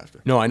celebration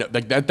after. No, I know.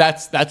 Like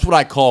that's what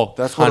I call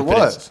That's confidence. what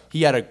it was.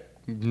 He had a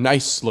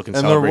nice looking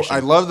And celebration. I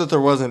love that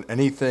there wasn't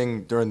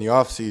anything during the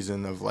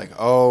offseason of like,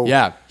 oh,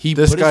 yeah, he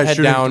this put his guy's head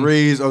shooting down.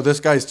 3s. Oh, this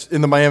guy's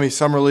in the Miami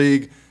Summer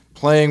League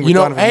playing with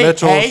Donovan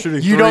Mitchell shooting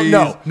 3s. You don't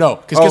know. No,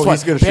 because guess what?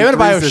 He's going to Bam shoot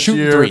Adebayo 3s this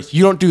shooting year. 3s.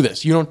 You don't do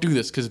this. You don't do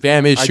this because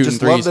Bam is shooting 3s. I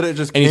just love that it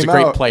just and he's a came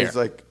great out. player. He's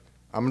like,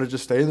 I'm going to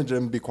just stay in the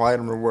gym, be quiet,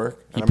 I'm going to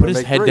work. He And put I'm his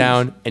make head 3s.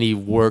 down and he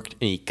worked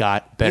and he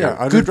got better. Yeah,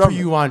 Andre Good for Drummond.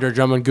 you, Andre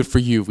Drummond. Good for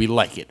you. We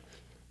like it.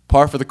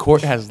 Par for the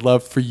court has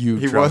love for you.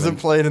 He Drummond. wasn't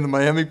playing in the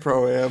Miami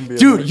Pro-Am.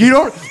 Dude, you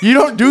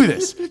don't do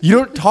this. You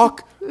don't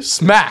talk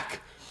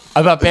smack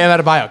about Bam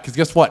Adebayo because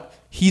guess what?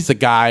 He's a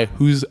guy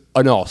who's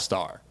an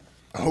all-star.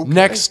 Okay.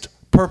 Next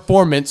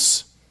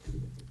performance.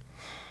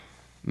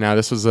 Now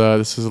this is a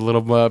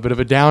little bit of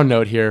a down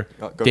note here.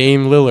 Go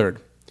Dame Lillard,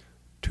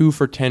 2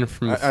 for 10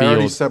 from the I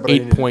already field, said what I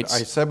 8 needed- points,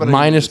 I said what I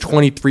minus needed to say.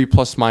 23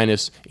 plus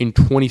minus in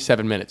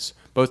 27 minutes.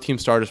 Both team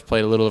starters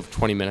played a little over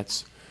 20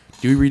 minutes.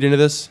 Do we read into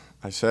this?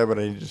 I said what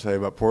I need to say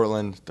about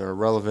Portland. They're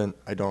irrelevant.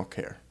 I don't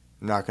care.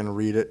 I'm not going to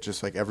read it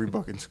just like every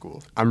book in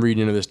school. I'm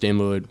reading into this. Dame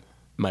Lillard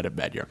might have a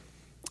bad year.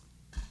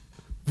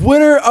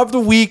 Winner of the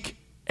week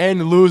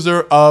and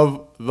loser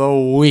of the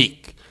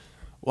week.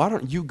 Why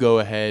don't you go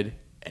ahead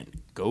and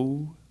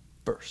go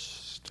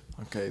first?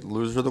 Okay,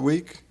 loser of the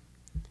week.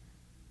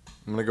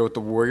 I'm going to go with the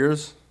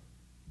Warriors.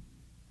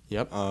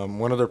 Yep.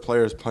 One of their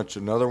players punched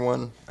another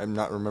one. I'm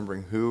not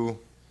remembering who.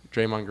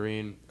 Draymond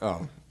Green.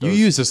 Oh. You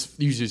use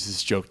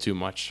this joke too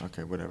much.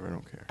 Okay, whatever. I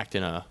don't care.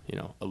 Acting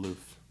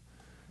aloof.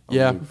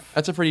 Yeah,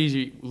 that's a pretty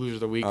easy loser of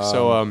the week.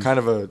 So kind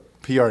of a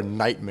PR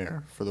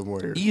nightmare for the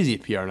Warriors. easy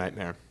PR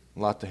nightmare. A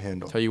lot to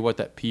handle. Tell you what,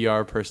 that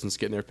PR person's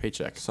getting their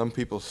paycheck. Some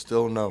people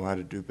still know how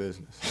to do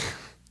business.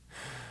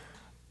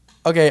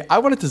 Okay, I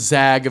wanted to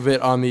zag a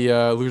bit on the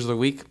loser of the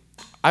week.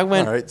 I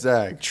went All right,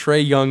 Zag.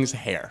 Trae Young's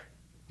hair.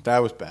 That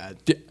was bad.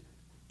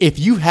 If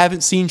you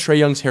haven't seen Trae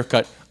Young's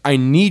haircut, I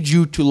need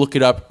you to look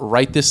it up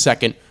right this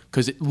second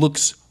because it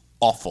looks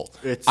awful.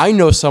 I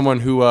know someone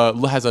who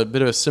has a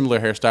bit of a similar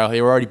hairstyle.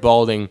 They were already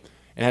balding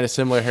and had a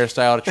similar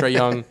hairstyle to Trae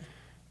Young,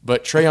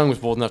 but Trae Young was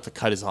bold enough to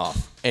cut his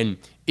off, and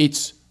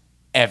it's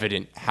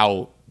evident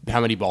how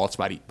many bald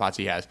spots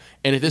he has.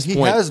 And at this He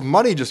point, has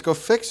money. Just go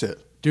fix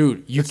it.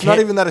 dude, It's not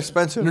even that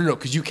expensive. No,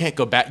 because you can't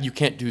go back. You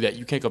can't do that.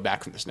 You can't go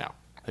back from this now.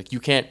 Like you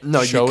can't.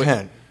 No, show you it.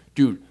 can.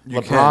 Dude,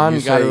 You LeBron can.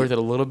 You got say- away with it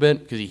a little bit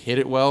because he hit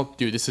it well.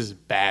 Dude, this is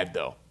bad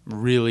though.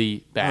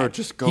 Really bad. No,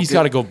 just go He's get-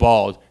 got to go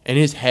bald, and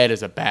his head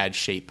is a bad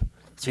shape,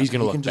 so he's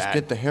gonna You look can just bad.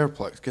 get the hair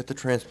plugs, get the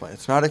transplant.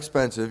 It's not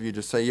expensive. You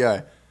just say,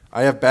 yeah,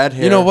 I have bad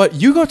hair. You know what?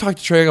 You go talk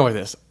to Trae Young with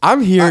this.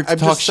 I'm here to I'm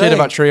talk just shit saying,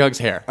 about Trae Young's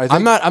hair. I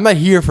think I'm not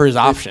here for his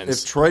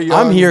options. if Trae I'm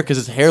Young- here because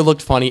his hair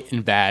looked funny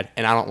and bad,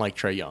 and I don't like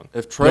Trae Young.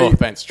 If Trae- no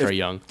offense, if- Trae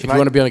Young. If can you I-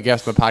 want to be on a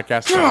guest on the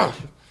podcast, go.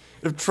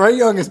 If Trae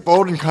Young is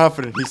bold and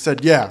confident, he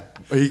said, yeah.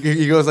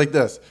 He goes like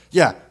this.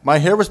 Yeah, my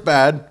hair was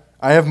bad.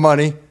 I have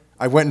money.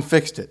 I went and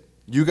fixed it.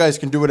 You guys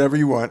can do whatever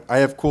you want. I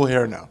have cool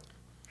hair now.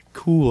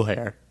 Cool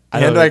hair.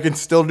 And I can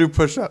still do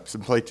push-ups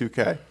and play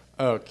 2K.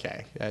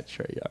 Okay, that's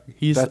Trae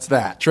Young. That's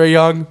that. Trae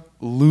Young,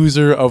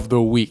 loser of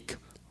the week.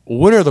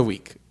 Winner of the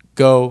week,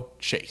 go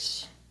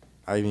Chase.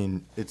 I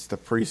mean, it's the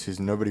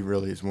preseason. Nobody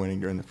really is winning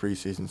during the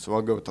preseason. So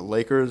I'll go with the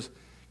Lakers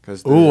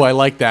because Ooh, I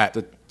like that.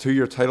 the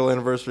 2-year title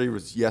anniversary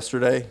was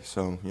yesterday.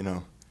 So, you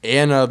know.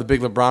 And the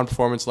big LeBron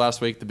performance last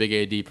week, the big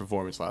AD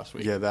performance last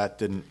week. Yeah, that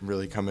didn't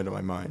really come into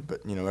my mind.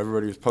 But, you know,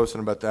 everybody was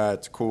posting about that.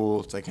 It's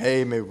cool. It's like,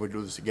 hey, maybe we'll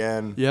do this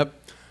again. Yep.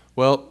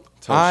 Well,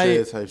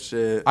 Type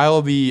shit. I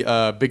will be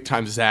big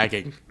time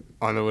zagging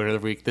on the winner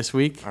of the week this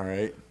week. All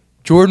right.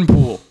 Jordan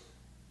Poole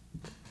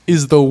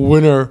is the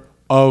winner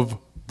of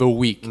the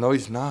week. No,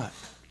 he's not.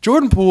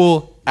 Jordan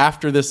Poole,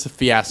 after this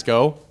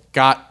fiasco,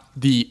 got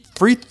the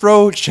free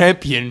throw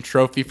champion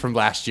trophy from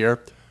last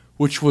year,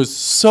 which was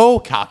so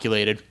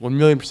calculated,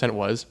 1,000,000%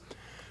 was.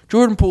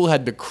 Jordan Poole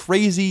had the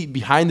crazy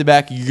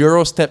behind-the-back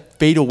Euro step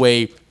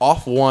fadeaway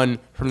off one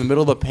from the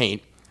middle of the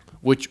paint,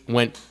 which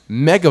went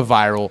mega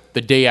viral the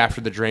day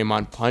after the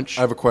Draymond punch.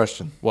 I have a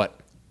question. What?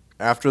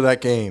 After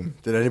that game,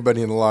 did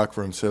anybody in the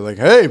locker room say, like,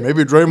 hey,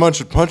 maybe Draymond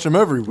should punch him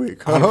every week?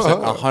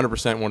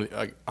 100% one.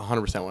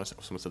 100% someone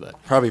said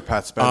that. Probably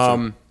Pat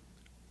Spencer.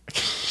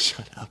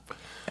 Shut up.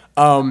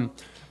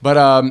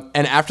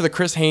 And after the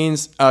Chris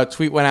Haynes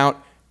tweet went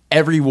out,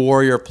 every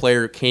Warrior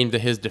player came to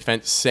his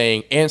defense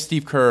saying, and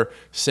Steve Kerr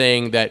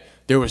saying that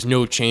there was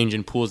no change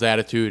in Poole's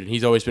attitude and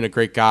he's always been a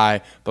great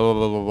guy, blah,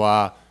 blah, blah,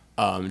 blah,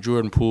 blah.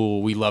 Jordan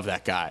Poole, we love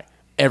that guy.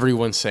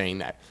 Everyone's saying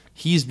that.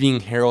 He's being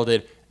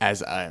heralded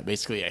as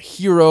basically a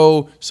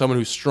hero, someone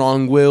who's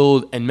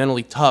strong-willed and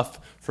mentally tough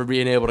for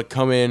being able to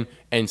come in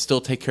and still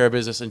take care of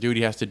business and do what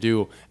he has to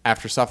do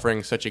after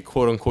suffering such a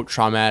quote-unquote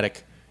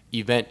traumatic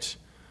event.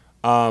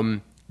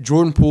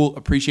 Jordan Poole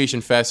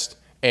Appreciation Fest,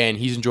 and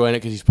he's enjoying it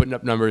because he's putting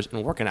up numbers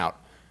and working out.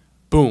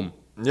 Boom.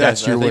 Yeah,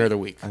 that's your winner of the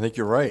week. I think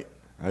you're right.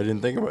 I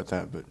didn't think about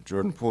that, but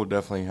Jordan Poole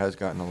definitely has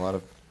gotten a lot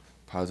of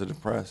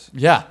positive press.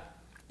 Yeah.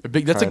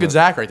 That's a good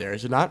Zach right there,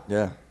 is it not?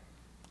 Yeah.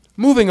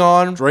 Moving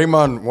on.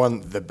 Draymond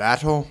won the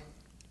battle.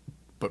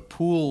 But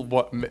Poole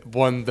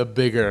won the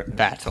bigger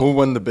battle. Poole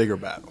won the bigger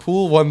battle.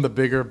 Poole won the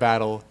bigger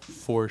battle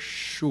for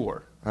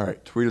sure. All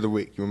right, tweet of the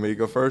week. You want me to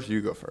go first or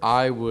you go first?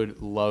 I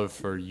would love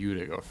for you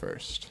to go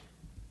first.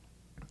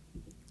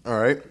 All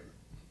right.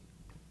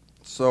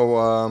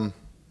 So,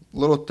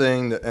 little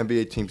thing that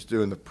NBA teams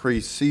do in the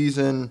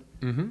preseason.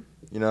 Mm-hmm.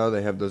 You know,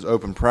 they have those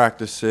open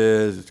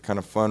practices. It's kind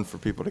of fun for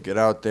people to get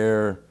out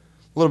there.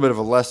 A little bit of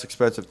a less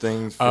expensive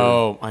thing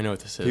for I know what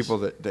this is. people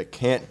that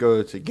can't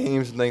go to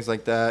games and things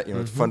like that. You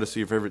know, It's fun to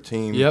see your favorite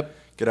team. Yep.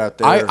 Get out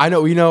there. I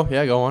know.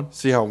 Yeah, go on.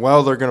 See how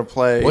well they're going to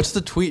play. What's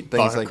the tweet?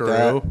 Things like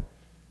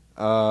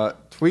that.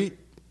 Tweet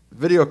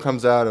video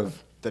comes out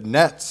of the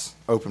Nets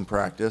open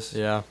practice.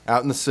 Yeah.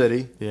 Out in the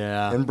city.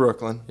 Yeah. In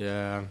Brooklyn.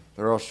 Yeah.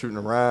 They're all shooting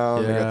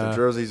around. They got Yeah. the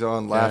jerseys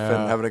on, laughing,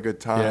 Yeah. having a good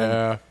time.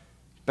 Yeah.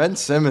 Ben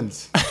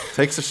Simmons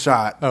takes a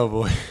shot. Oh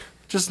boy.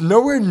 Just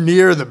nowhere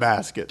near the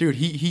basket. Dude,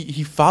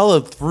 he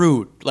followed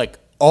through like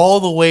all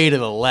the way to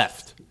the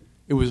left.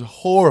 It was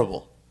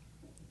horrible.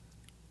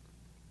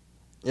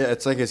 Yeah,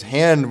 it's like his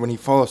hand when he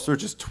follows through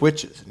just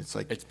twitches. And it's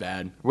like, It's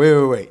bad.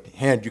 wait.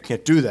 Hand, you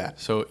can't do that.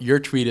 So your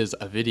tweet is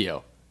a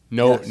video.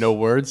 No Yes. no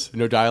words,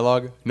 no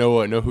dialogue, no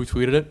who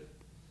tweeted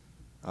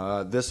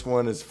it? This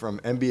one is from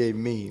NBA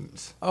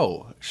Memes.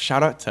 Oh,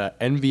 shout out to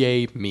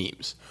NBA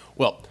Memes.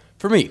 Well,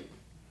 for me,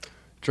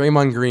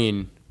 Draymond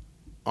Green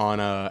on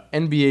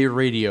NBA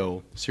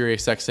radio,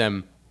 Sirius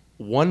XM,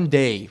 one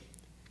day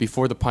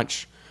before the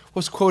punch,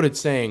 was quoted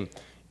saying,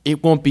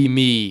 "It won't be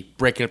me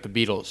breaking up the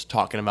Beatles,"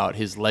 talking about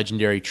his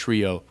legendary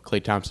trio,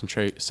 Klay Thompson,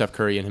 Steph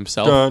Curry, and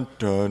himself. Dun,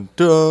 dun,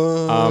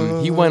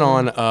 dun. He went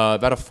on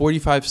about a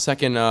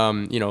 45-second,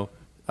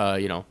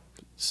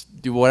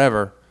 do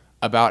whatever,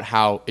 about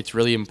how it's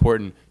really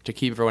important to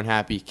keep everyone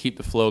happy, keep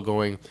the flow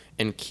going,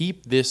 and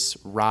keep this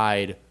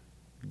ride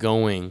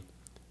going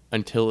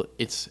until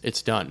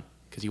it's done.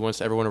 Because he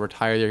wants everyone to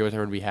retire there, he wants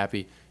everyone to be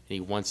happy, and he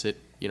wants it,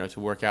 to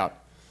work out.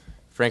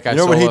 Frank Isola.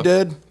 You know what he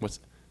did?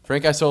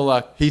 Frank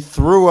Isola. He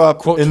threw up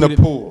Quote in the tweeted-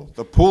 pool.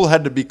 The pool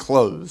had to be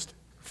closed.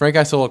 Frank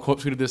Isola quote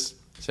tweeted this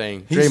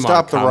saying, He Draymond,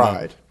 stopped the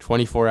ride.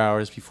 24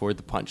 hours before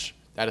the punch.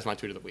 That is my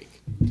tweet of the week.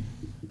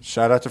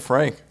 Shout out to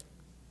Frank.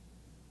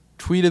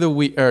 Tweet of the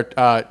week, or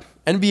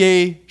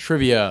NBA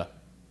trivia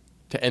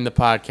to end the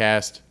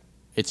podcast.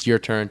 It's your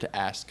turn to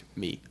ask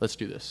me. Let's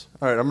do this.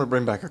 All right, I'm going to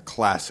bring back a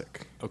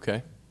classic.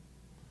 Okay.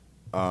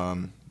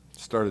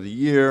 Start of the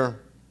year.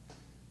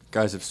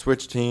 Guys have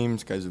switched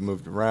teams. Guys have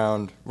moved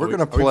around. We're going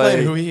to Are we play.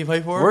 playing who he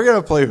played for? We're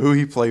going to play who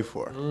he played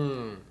for.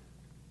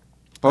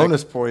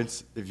 Bonus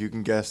points if you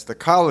can guess the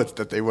college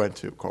that they went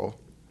to, Cole.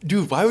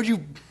 Dude, why would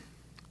you?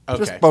 Okay.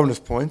 Just bonus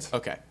points.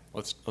 Okay.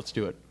 Let's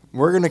do it.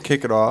 We're going to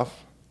kick it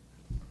off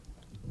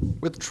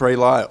with Trey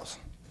Lyles,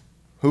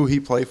 who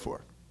he played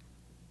for.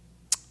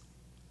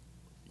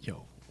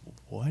 Yo,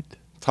 what?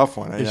 Tough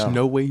one, I There's know.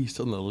 no way he's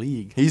still in the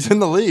league. He's in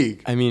the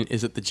league. I mean,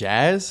 is it the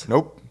Jazz?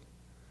 Nope.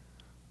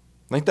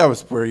 I think that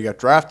was where he got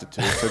drafted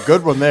to. It's a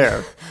good one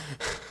there.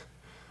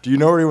 Do you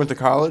know where he went to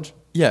college?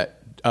 Yeah,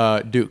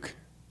 Duke.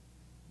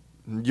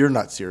 You're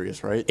not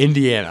serious, right?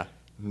 Indiana.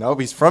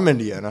 Nope, he's from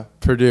Indiana.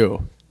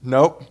 Purdue.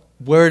 Nope.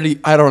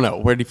 I don't know.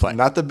 Where did he play?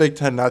 Not the Big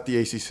Ten, not the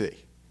ACC.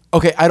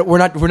 Okay, we're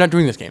not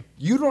doing this game.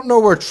 You don't know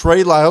where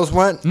Trey Lyles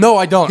went? No,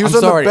 I don't. He was I'm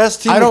on sorry. the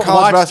best team I in don't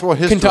college watch basketball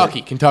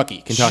history.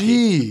 Kentucky.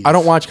 Jeez. I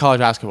don't watch college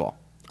basketball.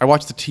 I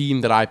watch the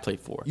team that I played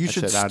for. You That's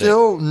should about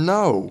still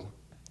know.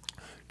 it.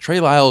 Trey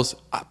Lyles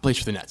plays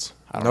for the Nets.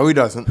 I don't No, know. he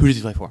doesn't. Who does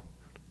he play for?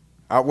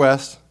 Out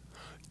west,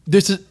 Who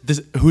does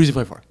he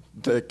play for?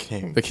 the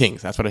King. The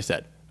Kings. That's what I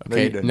said. No,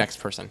 you Okay, didn't. next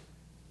person.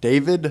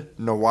 David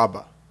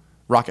Nwaba.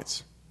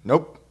 Rockets.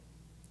 Nope.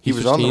 He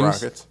was switched on the teams?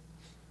 Rockets.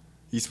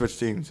 He switched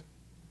teams.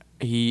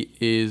 He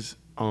is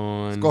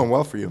on It's going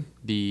well for you.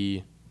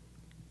 the.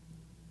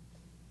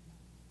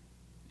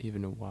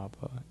 Even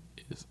Nwaba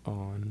is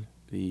on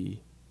the.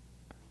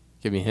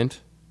 Give me a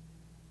hint.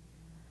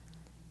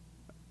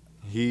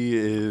 He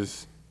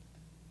is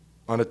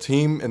on a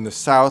team in the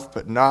South,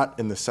 but not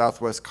in the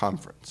Southwest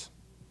Conference.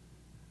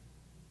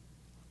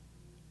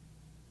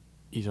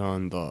 He's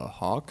on the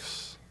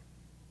Hawks.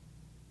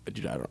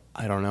 Dude,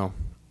 I don't know.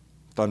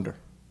 Thunder.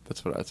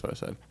 That's what I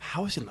said.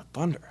 How is he in the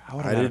Thunder? How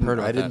would I I not have heard didn't.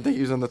 about I didn't that? think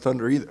he was on the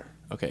Thunder either.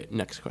 Okay,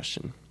 next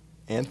question.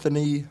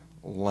 Anthony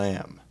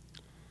Lamb.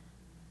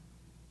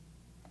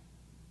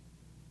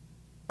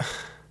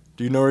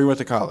 Do you know where he went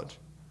to college?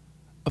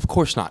 Of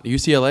course not.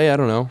 UCLA? I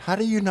don't know. How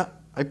do you not?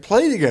 I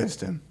played against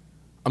him.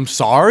 I'm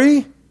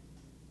sorry?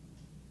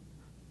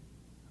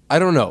 I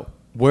don't know.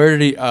 Where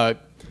did he...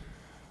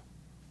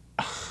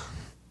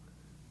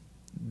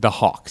 the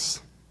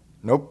Hawks.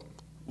 Nope.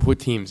 What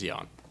team's he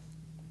on?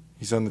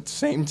 He's on the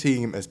same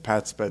team as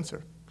Pat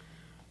Spencer.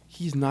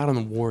 He's not on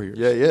the Warriors.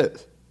 Yeah, he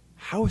is.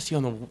 How is he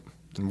on the...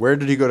 And where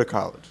did he go to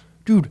college?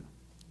 Dude,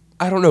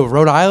 I don't know.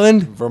 Rhode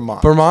Island?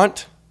 Vermont.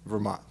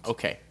 Vermont.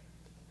 Okay.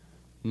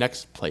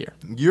 Next player.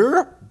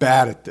 You're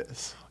bad at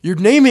this. You're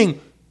naming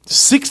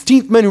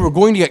 16th men who are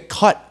going to get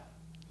cut.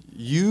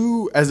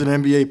 You, as an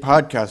NBA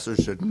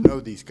podcaster, should know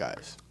these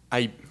guys. All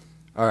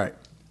right.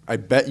 I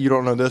bet you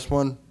don't know this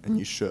one, and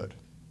you should.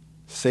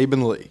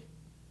 Saban Lee.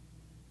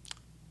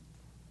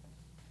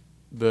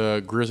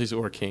 The Grizzlies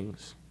or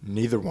Kings?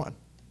 Neither one.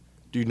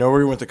 Do you know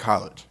where he went to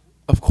college?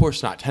 Of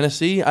course not.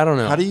 Tennessee? I don't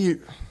know. How do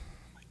you... Oh,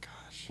 my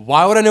gosh.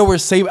 Why would I know where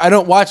Saban... I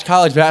don't watch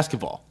college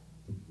basketball.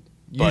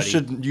 You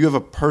should. You have a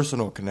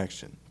personal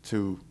connection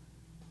to...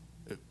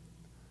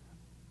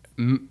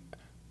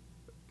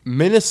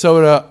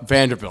 Minnesota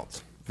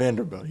Vanderbilt.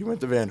 Vanderbilt. He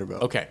went to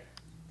Vanderbilt. Okay.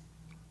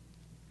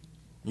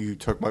 You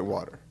took my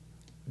water.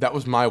 That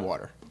was my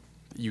water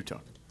that you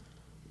took.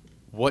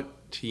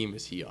 What team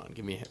is he on?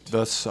 Give me a hint.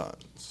 The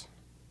Suns.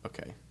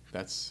 Okay.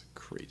 That's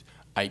crazy.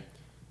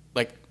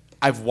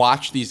 I've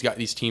watched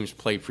these teams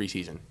play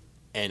preseason,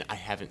 and I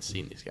haven't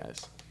seen these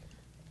guys.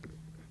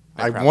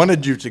 I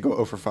wanted you to go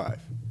 0 for 5.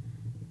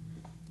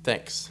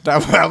 Thanks.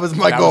 That was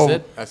my goal. Was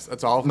it?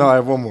 That's all of them? No, I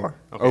have one more.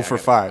 Okay, 0 for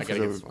 5. I gotta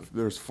get this one.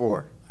 There's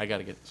 4. I got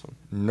to get this one.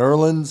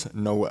 Nerlens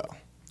Noel.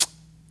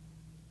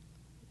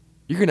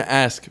 You're going to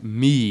ask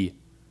me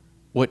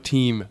what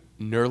team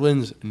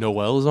Nerlens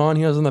Noel's on?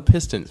 He was on the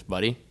Pistons,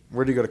 buddy.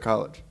 Where did he go to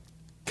college?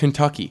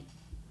 Kentucky.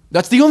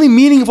 That's the only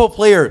meaningful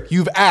player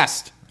you've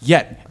asked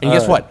yet. And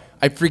guess what?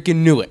 I freaking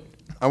knew it.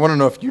 I want to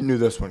know if you knew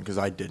this one because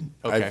I didn't.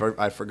 Okay.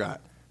 I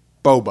forgot.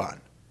 Boban.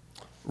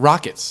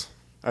 Rockets.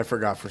 I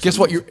forgot for Guess some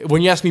what? reason.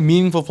 When you ask me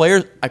meaningful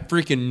players, I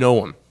freaking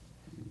know them.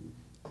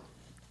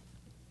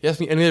 You ask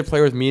me any other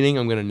player with meaning,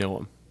 I'm going to know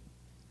him.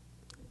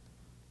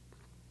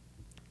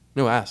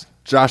 No, ask.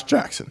 Josh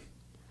Jackson.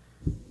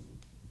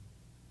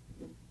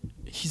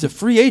 He's a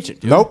free agent,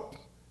 dude. Nope.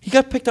 He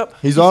got picked up.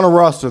 He's on a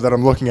roster that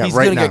I'm looking at He's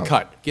right going now. to get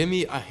cut. Give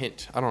me a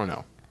hint. I don't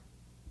know.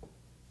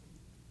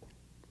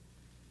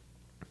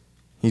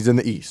 He's in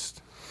the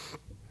East.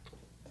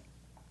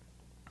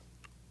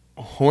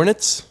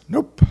 Hornets?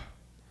 Nope.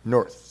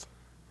 North.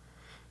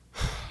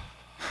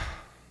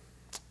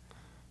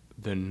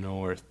 The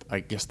North. I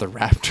guess the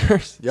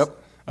Raptors? Yep.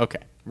 Okay.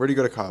 Where do you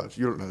go to college?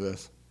 You don't know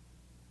this.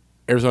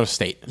 Arizona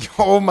State.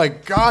 Oh, my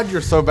God.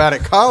 You're so bad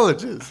at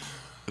colleges.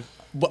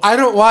 But I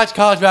don't watch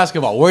college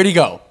basketball. Where'd he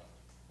go?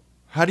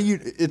 How do you...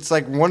 It's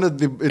like one of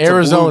the... It's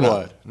Arizona. A blue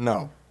blood.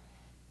 No.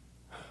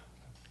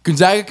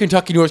 Gonzaga,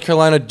 Kentucky, North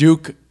Carolina,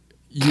 Duke,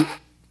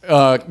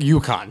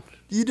 UConn.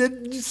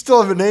 You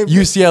still haven't named it.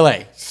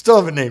 UCLA. Still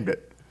haven't named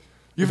it.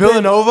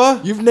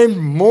 Villanova? You've named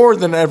more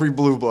than every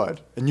blue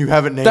blood, and you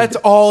haven't named That's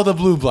it. all the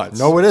Blue Bloods.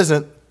 No, it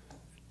isn't.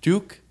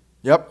 Duke,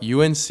 Yep.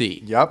 UNC,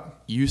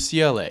 Yep.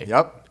 UCLA,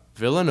 Yep.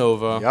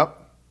 Villanova, Yep.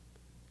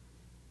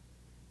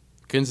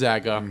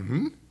 Gonzaga.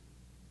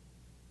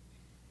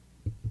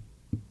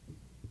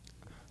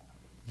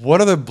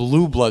 What other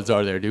Blue Bloods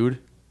are there, dude?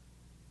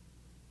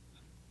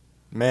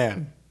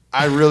 Man,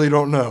 I really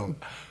don't know.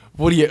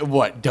 What,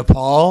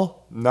 DePaul?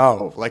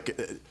 No,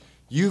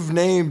 you've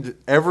named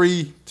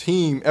every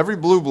team, every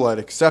blue blood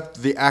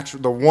except the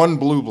one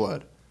blue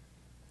blood.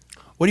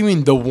 What do you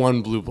mean the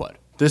one Blue Blood?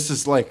 This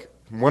is like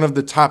one of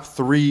the top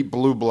 3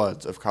 blue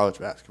bloods of college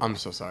basketball. I'm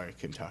so sorry,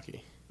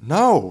 Kentucky.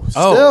 No,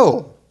 Oh.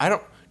 still. I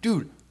don't,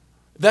 dude.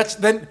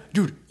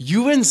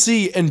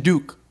 UNC and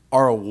Duke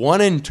are a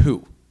 1 and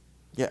 2.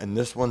 Yeah, and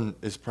this one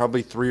is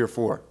probably 3 or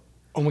 4.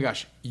 Oh my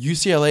gosh,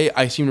 UCLA.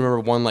 I seem to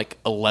remember won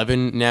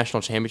 11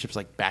 national championships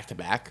back to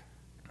back,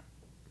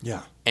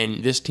 Yeah.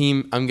 and this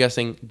team, I'm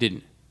guessing,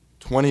 didn't.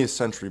 20th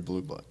century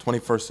blue blood,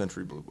 21st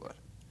century blue blood.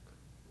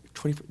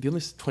 The only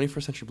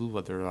 21st century Blue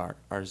Blood there are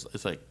is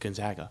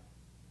Gonzaga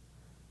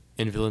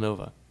and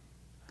Villanova.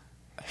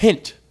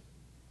 Hint: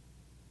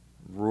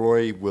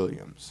 Roy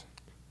Williams.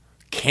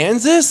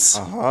 Kansas.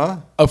 Uh-huh.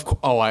 Of course.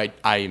 Oh,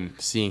 I'm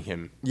seeing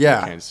him.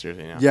 Yeah. In Kansas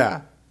jersey now.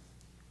 Yeah.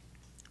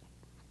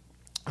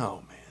 Oh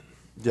man.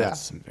 Yeah.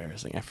 That's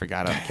embarrassing. I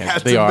forgot about Kansas.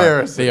 That's They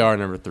embarrassing. are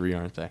number 3,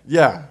 aren't they?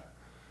 Yeah.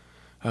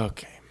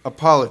 Okay.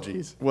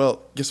 Apologies.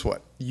 Well, guess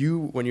what?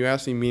 When you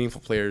asked me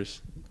meaningful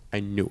players, I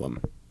knew them.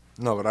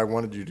 No, but I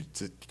wanted you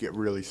to get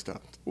really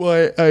stumped.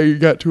 Well, I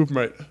got 2 of them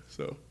right.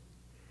 So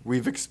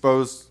We've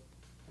exposed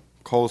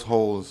Cole's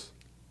holes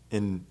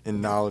in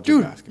knowledge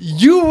Dude, of basketball.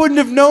 you wouldn't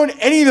have known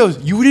any of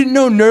those. You didn't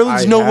know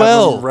Nerlens I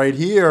Noel. have him right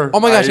here. Oh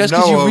my gosh, I that's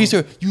because know you him.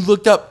 researched. You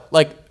looked up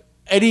like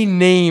any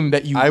name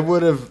that you. I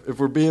would have, if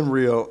we're being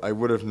real, I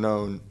would have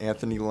known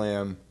Anthony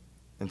Lamb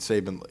and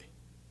Saban Lee.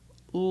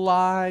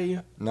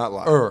 Liar. Not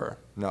lie.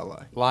 Not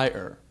lie.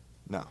 Liar.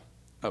 No.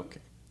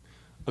 Okay.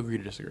 Agree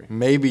to disagree.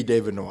 Maybe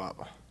David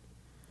Nwaba.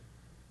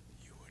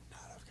 You would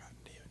not have gotten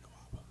David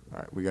Nwaba. All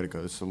right, we got to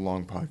go. This is a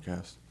long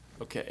podcast.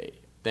 Okay.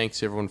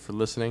 Thanks everyone for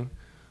listening.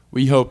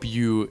 We hope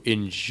you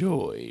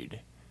enjoyed.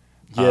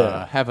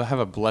 Yeah. Have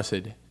a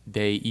blessed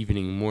day,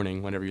 evening,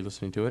 morning, whenever you're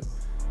listening to it.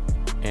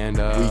 And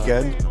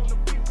Weekend.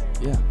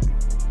 Yeah.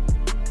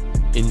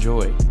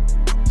 Enjoy.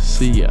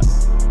 See ya.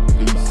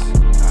 Peace.